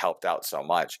 which it helped out so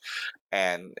much.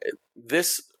 And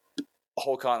this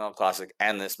whole Continental Classic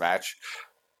and this match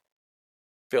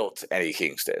built Eddie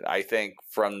Kingston. I think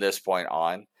from this point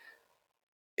on,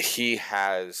 he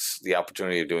has the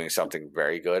opportunity of doing something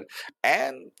very good,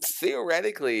 and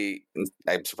theoretically,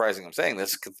 I'm surprising I'm saying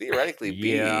this, could theoretically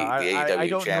Yeah, be the I AEW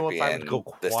don't know if I would go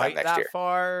champion this time quite next that year,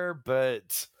 far,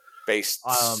 but based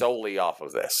um, solely off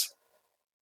of this.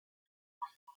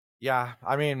 yeah,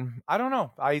 I mean, I don't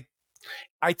know.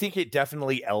 I think it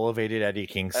definitely elevated Eddie And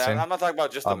Kingston I'm not talking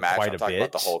about just the match; quite I'm a talking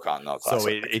about the bit. whole Continental So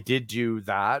Classic. it did do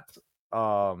that.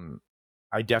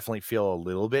 I definitely feel a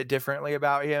little bit differently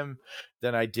about him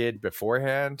than I did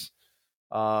beforehand.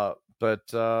 But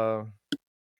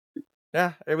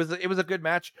yeah, it was a good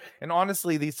match. And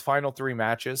honestly, these final three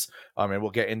matches, and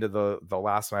we'll get into the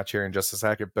last match here in just a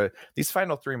second, but these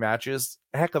final three matches,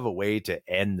 a heck of a way to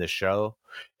end the show.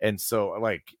 And so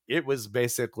like it was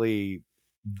basically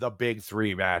the big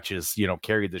three matches,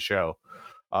 carried the show.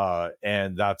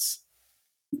 And that's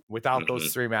without those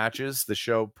Mm-hmm. three matches, the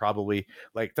show probably,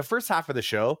 like the first half of the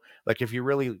show, like if you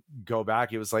really go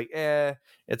back, it was like,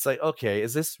 it's like, okay,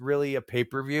 is this really a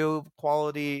pay-per-view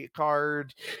quality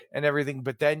card and everything?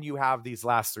 But then you have these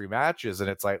last three matches and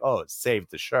it's like, oh, it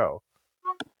saved the show.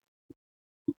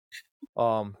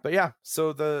 But yeah,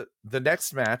 so the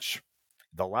next match,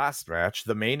 the last match,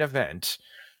 the main event.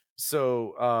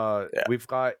 So Yeah. we've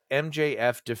got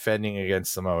MJF defending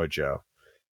against Samoa Joe.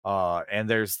 And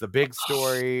there's the big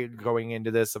story going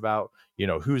into this about,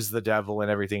 who's the devil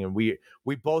and everything. And we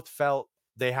both felt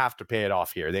they have to pay it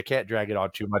off here. They can't drag it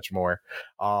on too much more.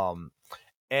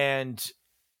 And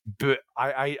but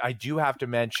I do have to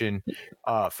mention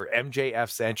for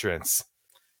MJF's entrance,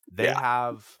 they Yeah.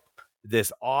 have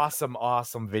this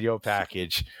awesome video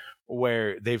package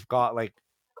where they've got like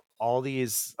all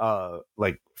these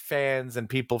like fans and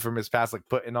people from his past like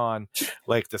putting on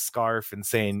like the scarf and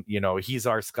saying, he's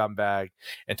our scumbag,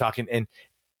 and talking,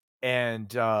 and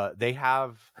they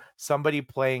have somebody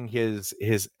playing his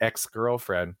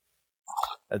ex-girlfriend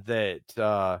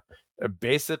that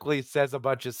basically says a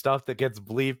bunch of stuff that gets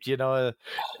bleeped.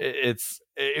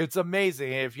 It's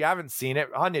amazing. If you haven't seen it,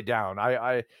 hunt it down.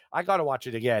 I gotta watch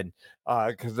it again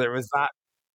because it was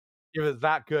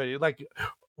that good. Like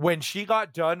when she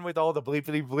got done with all the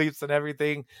bleepity bleeps and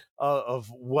everything of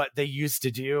what they used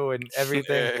to do and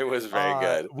everything, It was very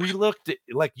good. we looked at,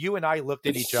 like you and I looked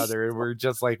at each other and we're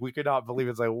just like, we could not believe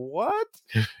it. It's like, what?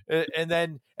 And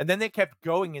then they kept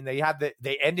going and they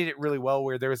ended it really well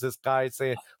where there was this guy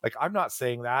saying like, I'm not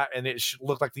saying that, and it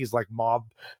looked like these like mob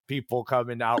people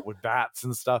coming out with bats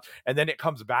and stuff, and then it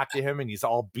comes back to him and he's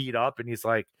all beat up and he's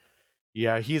like,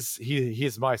 yeah, he's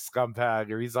my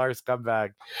scumbag, or he's our scumbag.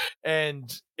 And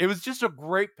it was just a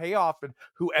great payoff. And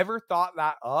whoever thought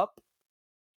that up,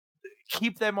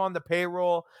 keep them on the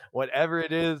payroll, whatever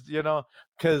it is,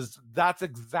 because that's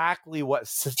exactly what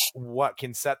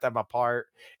can set them apart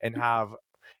and have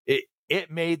it. It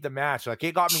made the match, like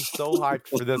it got me so hyped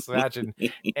for this match,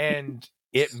 and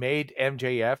it made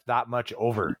MJF that much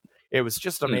over. It was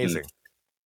just amazing.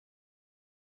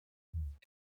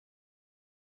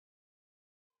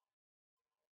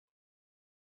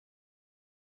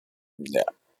 Yeah.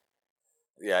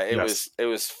 Yeah, Yes. it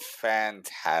was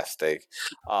fantastic.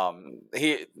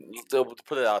 He to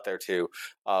put it out there too.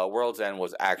 World's End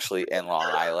was actually in Long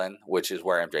Island, which is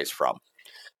where MJ's from.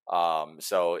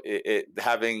 So it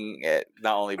having it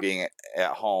not only being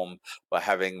at home, but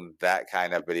having that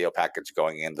kind of video package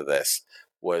going into this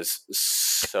was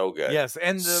so good, Yes,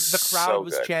 and the crowd so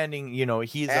was good. chanting,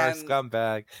 he's our And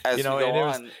scumbag, as we and go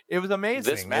on, it was this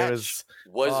amazing. It match was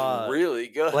was really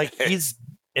good. like he's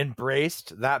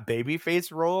embraced that babyface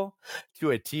role to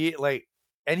a T, like,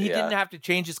 and he didn't Yeah. have to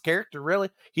change his character really.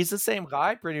 He's the same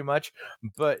guy pretty much,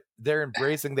 but they're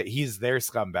embracing that he's their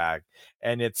scumbag,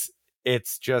 and it's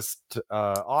just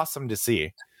awesome to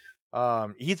see.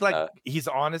 He's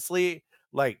honestly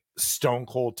like stone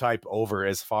cold type over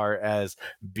as far as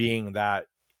being that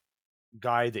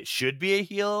guy that should be a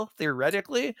heel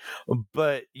theoretically,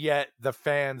 but yet the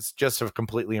fans just have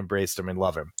completely embraced him and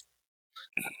love him.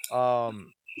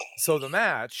 So the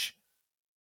match,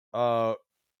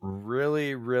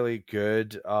 really, really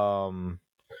good.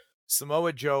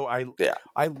 Samoa Joe, Yeah.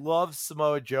 I love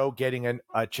Samoa Joe getting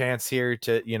a chance here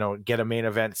to get a main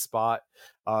event spot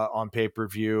on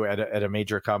pay-per-view at a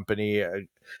major company.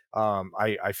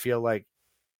 I feel like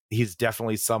he's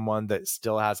definitely someone that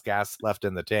still has gas left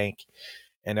in the tank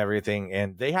and everything.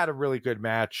 And they had a really good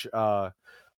match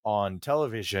on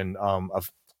television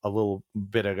of a little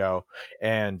bit ago,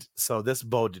 and so this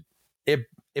boded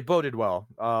it boded well.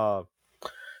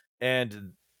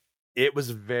 And it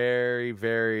was very,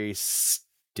 very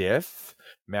stiff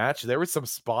match. There were some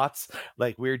spots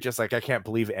like we were just like, I can't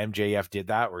believe MJF did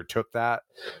that or took that,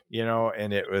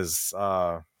 and it was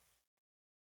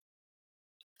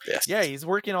Yes. yeah, he's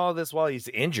working all this while he's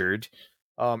injured.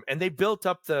 And they built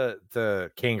up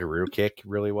the kangaroo kick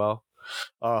really well.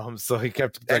 So he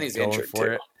kept And like he's going injured for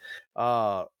too. it.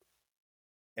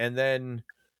 And then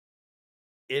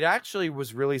it actually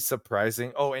was really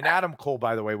surprising. Oh, and Adam Cole,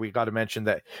 by the way, we got to mention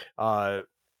that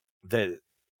that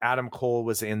Adam Cole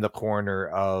was in the corner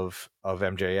of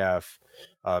MJF,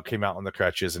 came out on the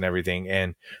crutches and everything,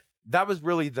 and that was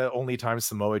really the only time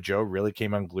Samoa Joe really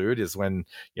came unglued is when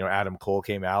Adam Cole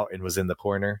came out and was in the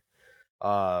corner.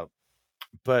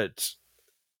 But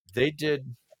they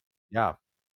did, yeah.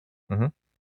 Mm-hmm.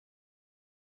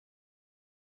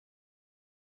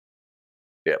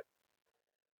 Yep.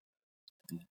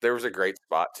 There was a great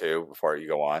spot too, before you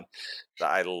go on, that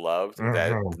I loved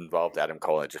that Mm-hmm. involved Adam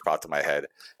Cole, and it just popped to my head,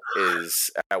 is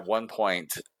at one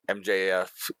point MJF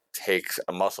takes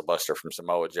a muscle buster from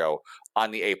Samoa Joe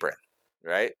on the apron,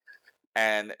 right?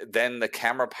 And then the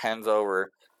camera pans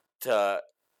over to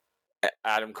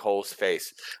Adam Cole's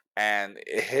face, and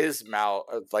his mouth,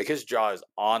 like his jaw, is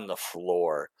on the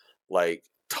floor, like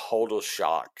total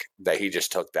shock that he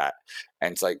just took that,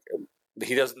 and it's like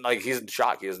he doesn't like he's in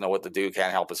shock. He doesn't know what to do.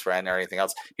 Can't help his friend or anything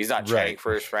else. He's not Right. chanting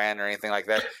for his friend or anything like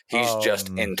that. He's just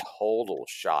in total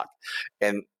shock.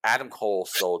 And Adam Cole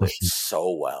sold it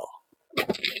so well.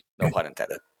 No pun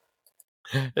intended.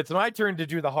 It's my turn to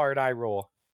do the hard eye roll.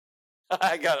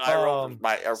 I got eye roll from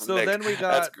my so Nick. then we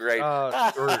got That's great.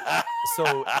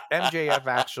 So MJF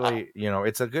actually,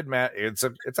 it's a good match. It's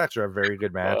actually a very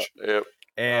good match. Yep.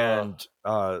 And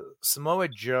Samoa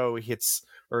Joe hits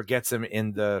or gets him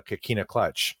in the Coquina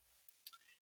clutch.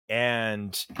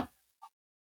 And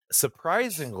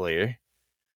surprisingly,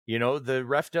 the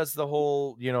ref does the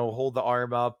whole, hold the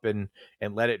arm up and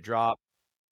let it drop.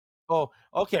 Oh,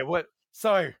 okay.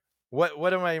 Sorry.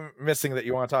 What am I missing that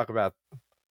you want to talk about?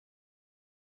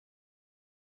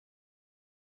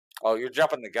 Oh, you're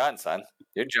jumping the gun, son.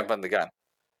 You're jumping the gun.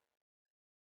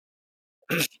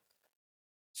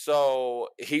 So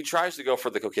he tries to go for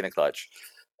the coquina clutch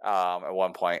at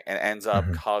one point and ends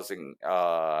up causing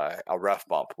a ref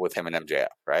bump with him and MJF,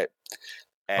 right?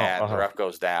 And the ref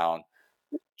goes down.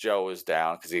 Joe is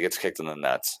down because he gets kicked in the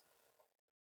nuts.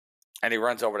 And he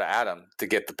runs over to Adam to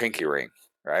get the pinky ring,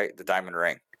 right? The diamond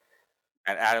ring.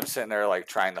 And Adam's sitting there like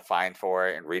trying to find for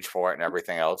it and reach for it and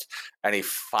everything else. And he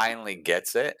finally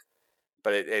gets it.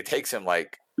 But it takes him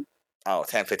like,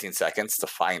 10, 15 seconds to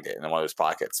find it in one of his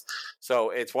pockets.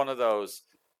 So it's one of those,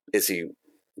 is he,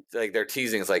 like they're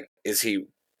teasing, it's like, is he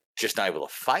just not able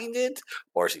to find it?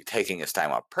 Or is he taking his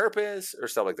time on purpose? Or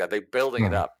stuff like that. They're building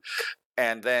it up.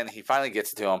 And then he finally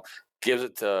gets it to him, gives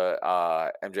it to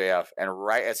MJF. And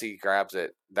right as he grabs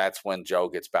it, that's when Joe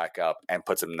gets back up and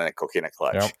puts him in the coquina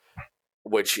clutch.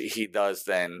 Which he does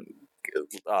then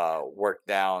work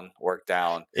down.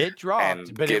 It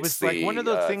dropped, but it was like one of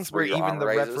those things where even the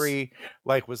referee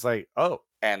was like, "Oh,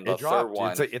 and the it dropped. third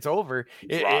one, it's over."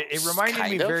 It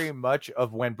reminded me very much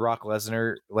of when Brock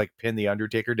Lesnar pinned the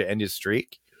Undertaker to end his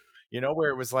streak.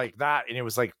 Where it was like that, and it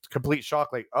was like complete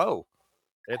shock, like, "Oh,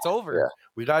 it's over. Yeah.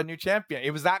 We got a new champion."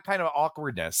 It was that kind of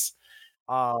awkwardness.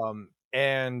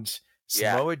 And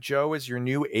Samoa Joe is your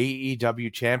new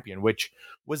AEW champion, which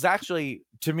was actually,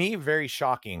 to me, very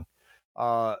shocking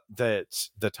that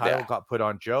the title got put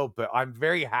on Joe. But I'm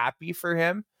very happy for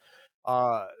him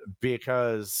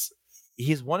because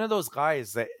he's one of those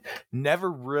guys that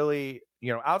never really,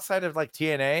 outside of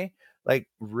TNA,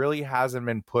 really hasn't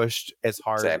been pushed as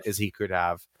hard as he could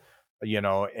have,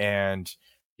 and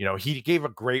he gave a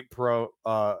great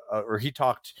or he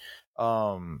talked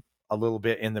a little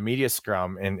bit in the media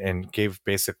scrum and gave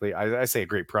basically, I say a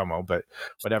great promo, but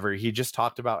whatever. He just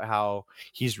talked about how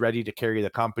he's ready to carry the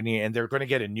company and they're going to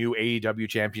get a new AEW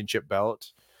championship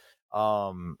belt.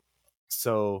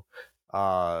 So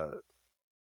no,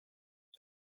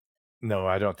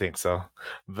 I don't think so,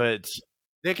 but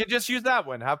they could just use that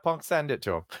one. Have Punk send it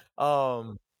to him.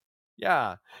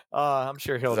 Yeah, I'm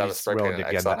sure he'll be willing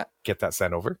to get that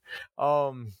sent over.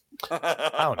 I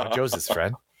don't know. Joe's his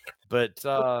friend, but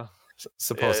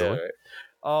supposedly.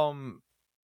 But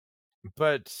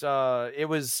it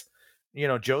was,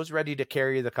 Joe's ready to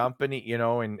carry the company,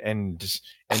 and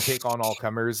take on all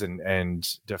comers and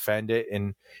defend it.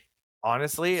 And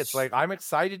honestly, it's like I'm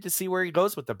excited to see where he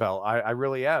goes with the belt. I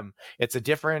really am. It's a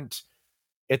different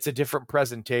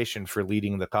presentation for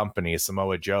leading the company,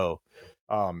 Samoa Joe.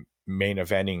 Main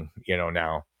eventing,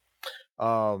 now.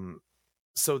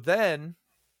 So then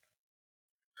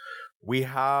we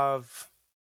have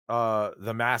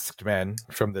the Masked Men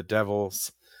from the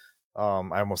Devil's.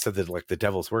 I almost said that like the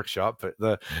Devil's Workshop, but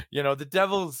the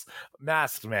Devil's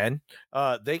Masked Men.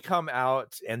 They come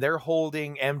out and they're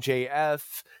holding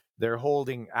MJF. They're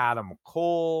holding Adam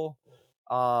Cole,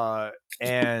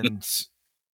 and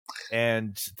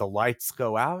the lights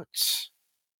go out,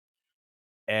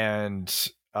 and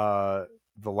the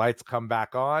lights come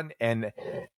back on, and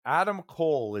Adam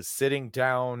Cole is sitting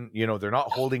down. They're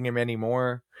not holding him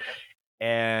anymore,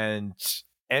 and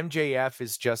MJF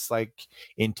is just like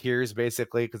in tears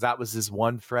basically because that was his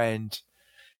one friend,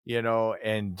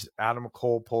 and Adam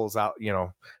Cole pulls out,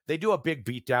 they do a big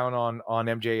beatdown on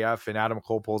MJF, and Adam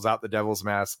Cole pulls out the devil's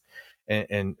mask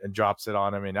and drops it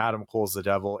on him, and Adam Cole's the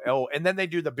devil. Oh, and then they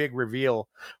do the big reveal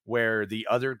where the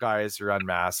other guys are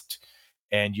unmasked,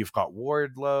 and you've got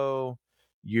Wardlow,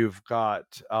 you've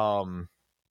got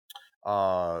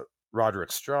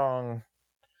Roderick Strong,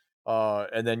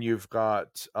 and then you've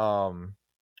got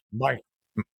Mike,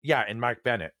 and Mike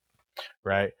Bennett,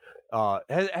 right?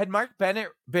 Had Mike Bennett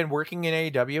been working in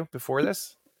AEW before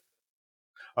this?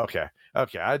 Okay.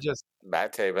 I just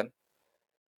Matt Taven.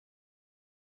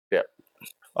 Yep.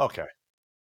 okay.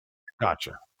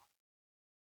 Gotcha.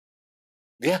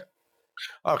 Yeah.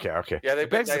 Okay. Yeah, It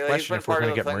begs the question if we're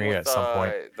going to get Maria at some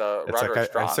point. The It's Roderick like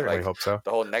Strong, I certainly hope so.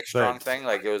 The whole neck strong thing,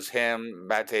 like it was him,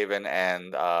 Matt Taven,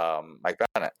 and Mike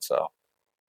Bennett. So.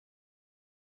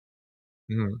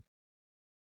 Mm-hmm.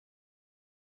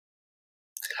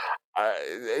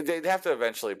 They'd have to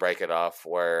eventually break it off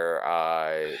where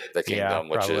the Kingdom,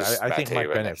 which is I think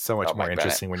Mike Bennett's so much more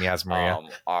interesting when he has Maria.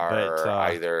 Are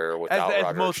either without as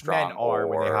Roderick most Strong men are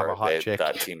when they have a hot chick,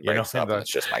 that team breaks up and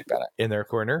it's just Mike Bennett in their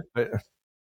corner. But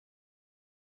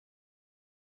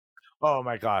oh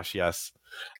my gosh, yes.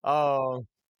 But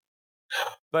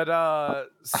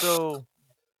so.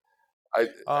 As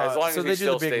long as they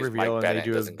do the big reveal and Bennett,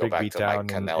 they do a big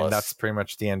beatdown, and that's pretty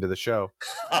much the end of the show.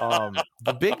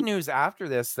 The big news after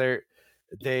this,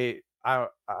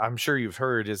 I'm sure you've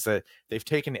heard, is that they've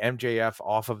taken MJF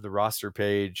off of the roster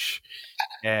page,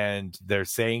 and they're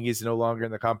saying he's no longer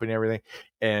in the company and everything.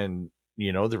 And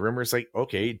the rumor's like,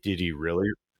 okay, did he really?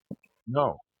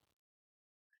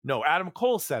 No, Adam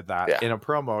Cole said that in a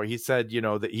promo. He said,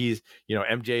 that he's,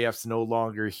 MJF's no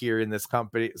longer here in this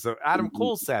company. So Adam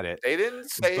Cole said it. They didn't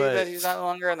say that he's no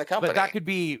longer in the company. But that could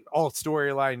be all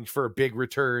storyline for a big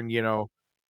return,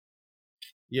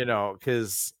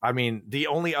 because I mean, the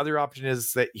only other option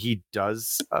is that he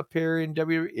does appear in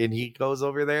WWE and he goes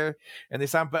over there and they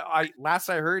sign. But last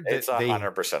I heard that it's 100%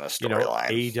 a storyline.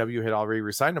 AEW had already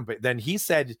resigned him, but then he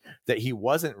said that he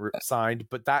wasn't signed.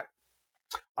 But that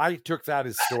I took that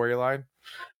as storyline,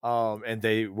 and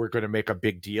they were going to make a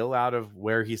big deal out of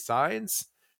where he signs.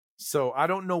 So I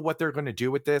don't know what they're going to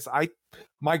do with this.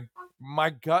 My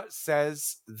gut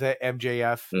says that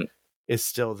MJF is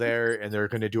still there, and they're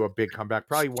going to do a big comeback,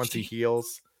 probably once he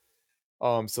heals,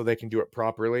 so they can do it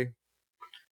properly.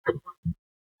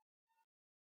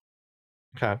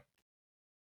 Okay.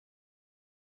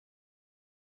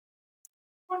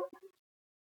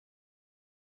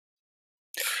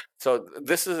 So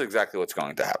this is exactly what's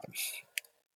going to happen.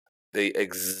 The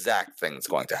exact thing that's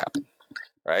going to happen,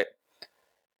 right?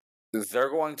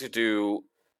 They're going to do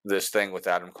this thing with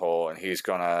Adam Cole, and he's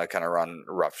going to kind of run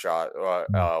roughshod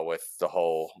with the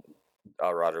whole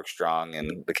Roderick Strong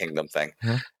and the Kingdom thing.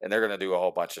 Mm-hmm. And they're going to do a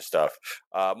whole bunch of stuff,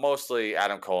 mostly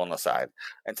Adam Cole on the side,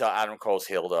 until Adam Cole's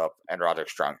healed up and Roderick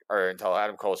Strong, or until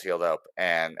Adam Cole's healed up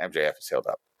and MJF is healed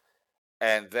up.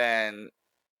 And then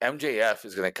MJF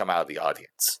is going to come out of the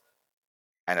audience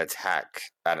and attack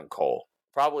Adam Cole.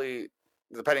 Probably,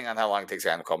 depending on how long it takes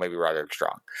Adam Cole, maybe Roderick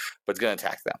Strong, but it's going to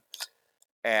attack them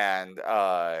and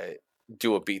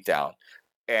do a beatdown.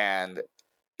 And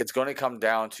it's going to come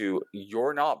down to,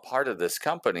 you're not part of this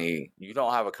company. You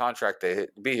don't have a contract to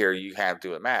be here. You have to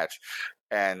do a match.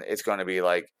 And it's going to be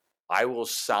like, I will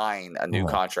sign a new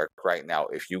contract right now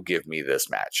if you give me this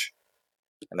match.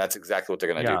 And that's exactly what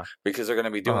they're going to do, because they're going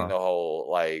to be doing the whole,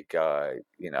 like,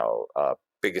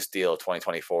 biggest deal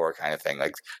 2024 kind of thing,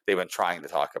 like they've been trying to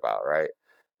talk about, right?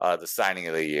 The signing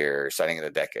of the year, signing of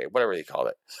the decade, whatever they call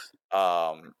it.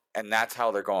 And that's how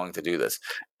they're going to do this.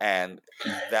 And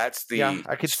that's the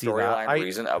storyline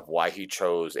reason of why he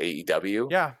chose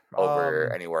AEW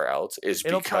over anywhere else, is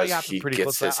because he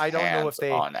gets his hands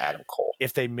on Adam Cole.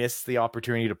 If they miss the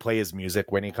opportunity to play his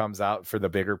music when he comes out for the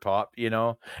bigger pop,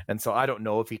 and so I don't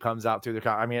know if he comes out through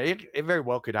I mean, it very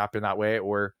well could happen that way,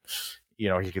 or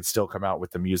he could still come out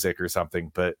with the music or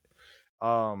something, but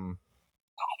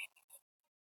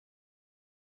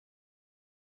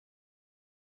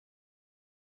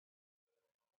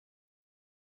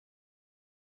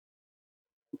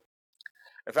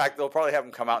In fact, they'll probably have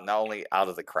him come out not only out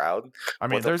of the crowd, I but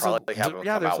mean, they'll probably have him come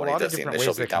there's out a when he lot of does the different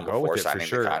initial ways they can beatdown go with before it for signing the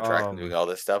sure. contract and doing all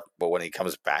this stuff. But when he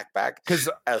comes back Because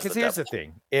as the here's devil the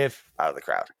thing: if out of the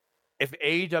crowd,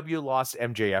 AEW lost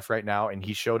MJF right now and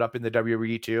he showed up in the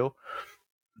WWE too,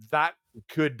 that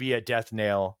could be a death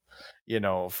nail,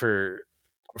 for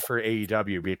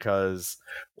AEW, because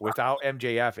without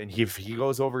MJF and if he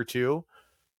goes over too,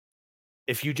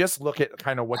 if you just look at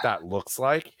kind of what that looks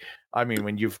like, I mean,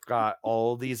 when you've got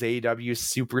all these AEW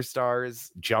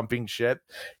superstars jumping ship,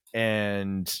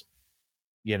 and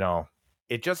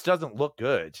it just doesn't look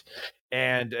good.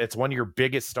 And it's one of your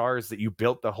biggest stars that you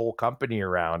built the whole company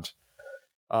around.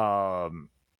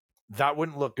 That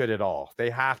wouldn't look good at all.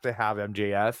 They have to have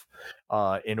MJF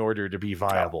in order to be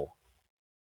viable.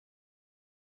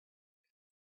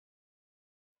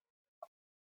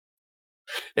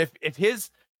 If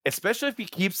especially if he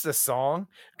keeps the song,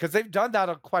 because they've done that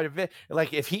on quite a bit.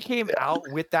 Like if he came out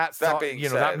with that that song, being that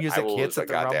said, I music will hits lose my at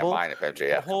the goddamn Rumble. mind if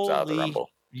MJF comes out of the Holy, Rumble.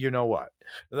 you know what?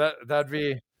 That'd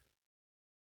be.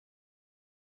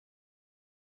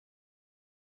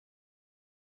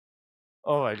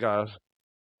 Oh my god.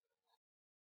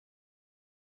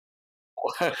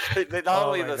 Not Oh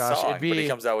only my the gosh, it'd song, but he be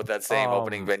comes out with that same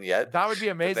opening vignette that would be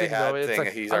that they amazing though. had It's saying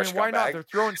like, he's I our mean, why not? scumbag. They're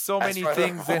throwing so As many part of the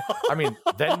things in. I mean,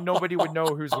 then nobody would know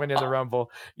who's winning the Rumble,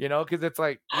 because it's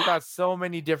like you got so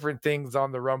many different things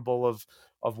on the Rumble of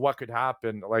what could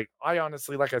happen. Like I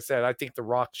honestly, like I said, I think The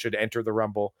Rock should enter the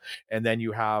Rumble, and then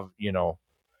you have,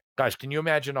 gosh, can you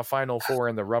imagine a Final Four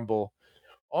in the Rumble?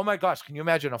 Oh my gosh, can you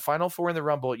imagine a Final Four in the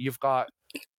Rumble? You've got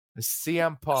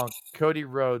CM Punk, Cody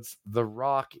Rhodes, The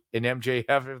Rock, and MJF.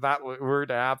 If that were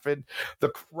to happen, the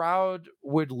crowd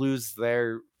would lose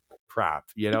their crap.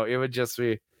 It would just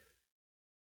be,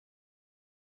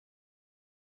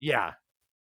 yeah.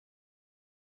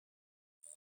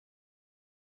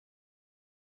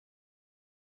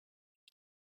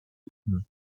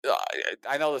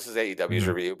 I know this is AEW's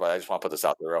Mhm. review, but I just want to put this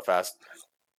out there real fast.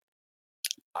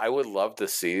 I would love to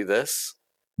see this,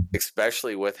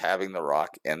 especially with having The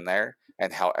Rock in there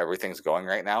and how everything's going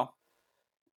right now.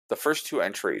 The first two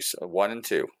entries, 1 and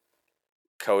 2,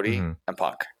 Cody Mhm. and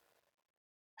Punk,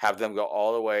 have them go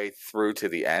all the way through to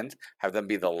the end, have them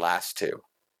be the last two.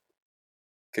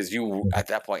 Because you, at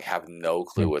that point, have no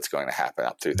clue what's going to happen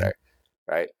up through there,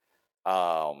 right?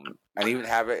 And even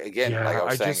have it again, like Yeah, I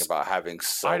was saying about having I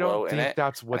Solo don't in think it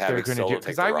that's and what they're having going to do, Solo because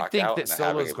take The I would Rock think out that and then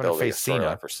having Solo's it going to building a face Cena.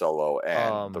 storyline for Solo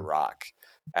and The Rock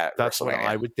at That's what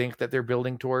I WrestleMania. would think that they're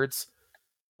building towards.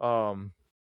 Um,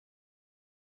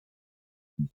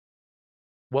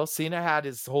 well, Cena had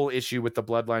his whole issue with the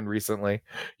bloodline recently,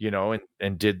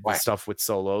 and did the stuff with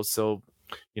Solo. So,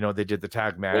 they did the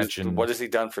tag match, and What has he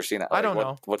done for Cena? I Like don't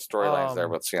know. what storyline is there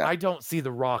with Cena? I don't see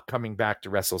The Rock coming back to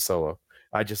wrestle Solo.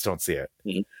 I just don't see it.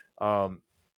 Mm-hmm.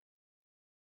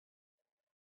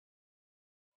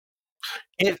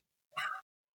 It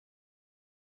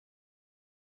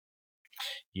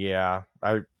Yeah,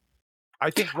 I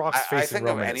think Rock's I facing think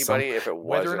of Roman at some, anybody, if it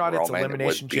whether or wasn't not it's Roman, it would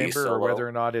Elimination be Chamber or whether Solo.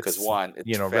 or not Because it's one,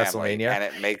 it's family, WrestleMania. and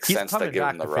it makes He's sense to coming give him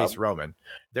back the to rub. face Roman.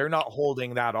 They're not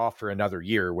holding that off for another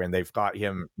year when they've got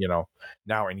him,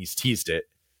 now, and he's teased it.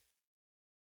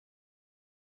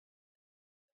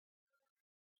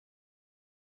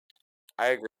 I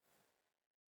agree.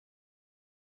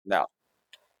 No,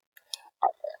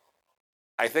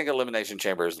 I think Elimination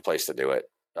Chamber is the place to do it.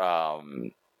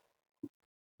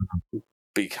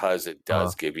 Because it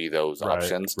does give you those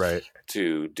options Right.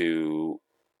 to do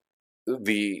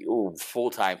the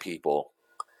full-time people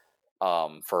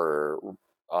for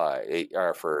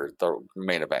for the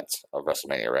main events of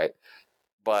WrestleMania, right?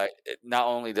 But not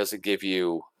only does it give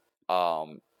you a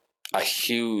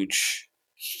huge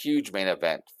main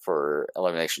event for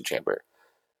Elimination Chamber,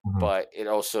 but it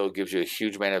also gives you a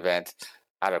huge main event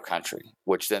out of country,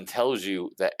 which then tells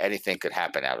you that anything could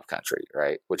happen out of country,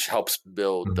 right? Which helps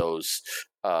build those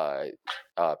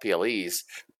PLEs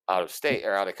out of state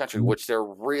or out of country, which they're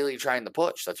really trying to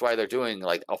push. That's why they're doing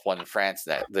like one in France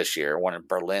this year, one in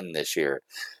Berlin this year,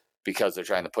 because they're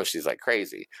trying to push these like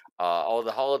crazy. All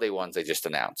the holiday ones they just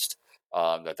announced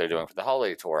that they're doing for the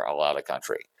holiday tour all out of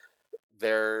country.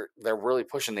 They're really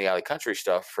pushing the out of country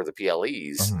stuff for the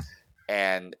PLEs,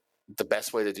 and the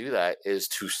best way to do that is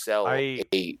to sell a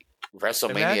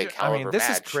WrestleMania caliber This is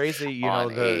match crazy,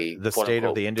 on a the quote state of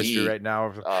unquote the industry B right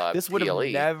now. This would have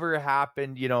PLE never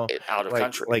happened, out of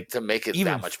country to make it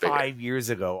even that much bigger. 5 years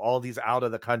ago. All these out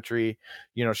of the country,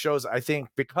 shows. I think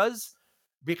because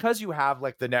because you have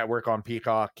like the network on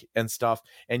Peacock and stuff,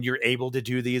 and you're able to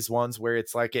do these ones where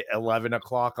it's like at 11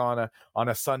 o'clock on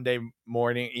a Sunday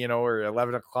morning, you know, or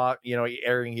 11 o'clock, you know,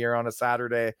 airing here on a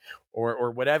Saturday,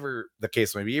 or whatever the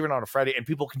case may be, even on a Friday, and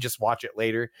people can just watch it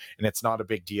later, and it's not a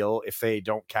big deal if they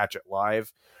don't catch it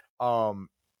live.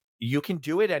 You can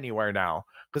do it anywhere now,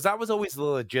 because that was always the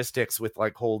logistics with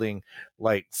like holding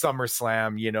like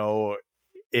SummerSlam, you know,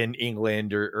 in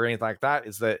England or anything like that,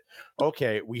 is that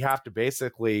okay, we have to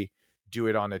basically do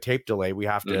it on a tape delay. We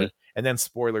have to, and then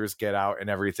spoilers get out and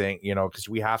everything, you know, because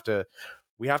we have to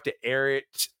air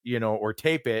it, you know, or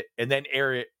tape it and then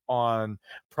air it on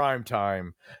prime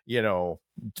time, you know,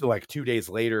 like 2 days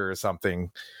later or something,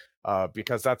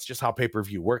 because that's just how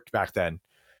pay-per-view worked back then.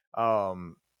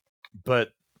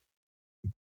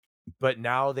 But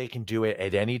now they can do it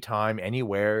at any time,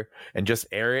 anywhere, and just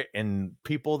air it, and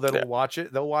people that'll watch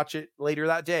it, they'll watch it later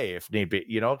that day if need be,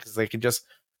 you know, because they can just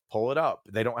pull it up.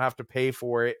 They don't have to pay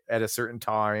for it at a certain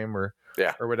time or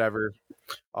whatever.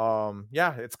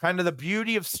 Yeah, it's kind of the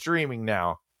beauty of streaming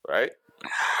now. Right?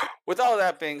 With all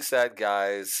that being said,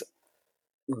 guys,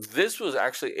 this was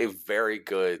actually a very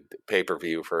good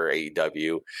pay-per-view for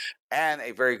AEW and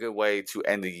a very good way to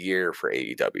end the year for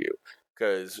AEW,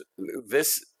 because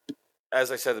this,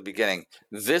 as I said at the beginning,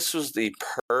 this was the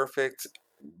perfect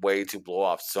way to blow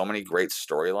off so many great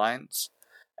storylines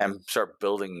and start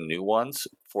building new ones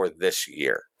for this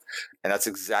year. And that's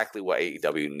exactly what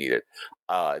AEW needed.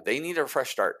 They need a fresh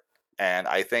start. And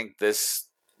I think this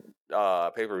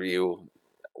pay-per-view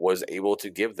was able to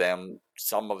give them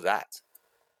some of that.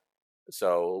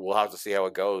 So we'll have to see how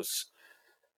it goes.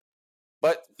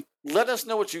 But let us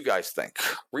know what you guys think.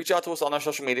 Reach out to us on our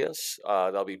social medias.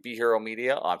 That'll be Be Hero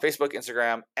Media on Facebook,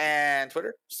 Instagram, and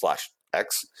Twitter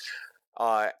 /X.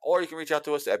 Or you can reach out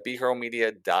to us at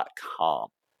BeHeroMedia.com.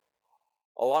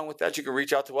 Along with that, you can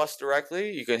reach out to us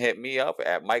directly. You can hit me up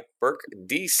at Mike Burke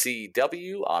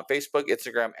DCW on Facebook,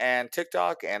 Instagram, and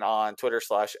TikTok, and on Twitter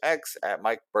 /X at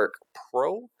Mike Burke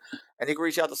Pro. And you can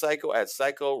reach out to Psycho at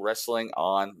Psycho Wrestling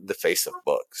on the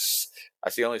Facebooks.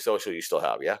 That's the only social you still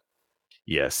have, yeah?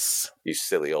 Yes. You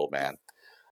silly old man.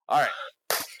 All right.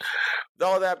 With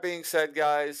all that being said,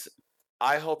 guys,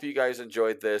 I hope you guys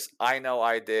enjoyed this. I know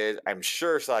I did. I'm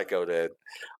sure Psycho did.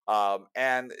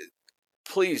 And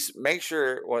please make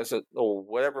sure,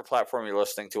 whatever platform you're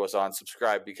listening to us on,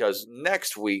 subscribe, because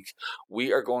next week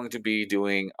we are going to be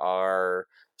doing our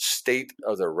State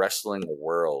of the Wrestling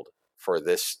World for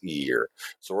this year.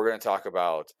 So we're going to talk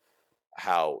about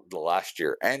how the last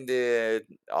year ended,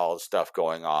 all the stuff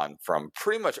going on from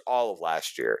pretty much all of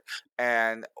last year,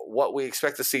 and what we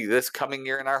expect to see this coming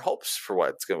year and our hopes for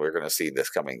we're going to see this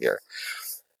coming year.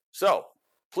 So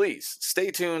please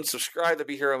stay tuned, subscribe to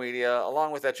Be Hero Media.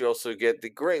 Along with that, you also get the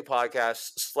great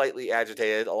podcast, Slightly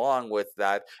Agitated, along with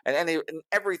that, and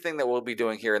everything that we'll be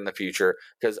doing here in the future,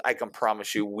 because I can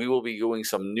promise you we will be doing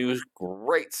some new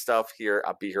great stuff here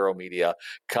at Be Hero Media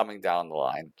coming down the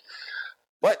line.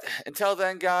 But until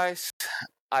then, guys,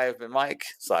 I have been Mike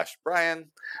 /Brian.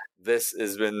 This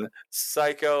has been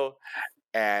Psycho,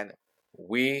 and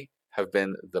we have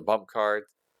been the Bump Card.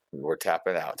 We're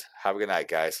tapping out. Have a good night,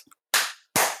 guys.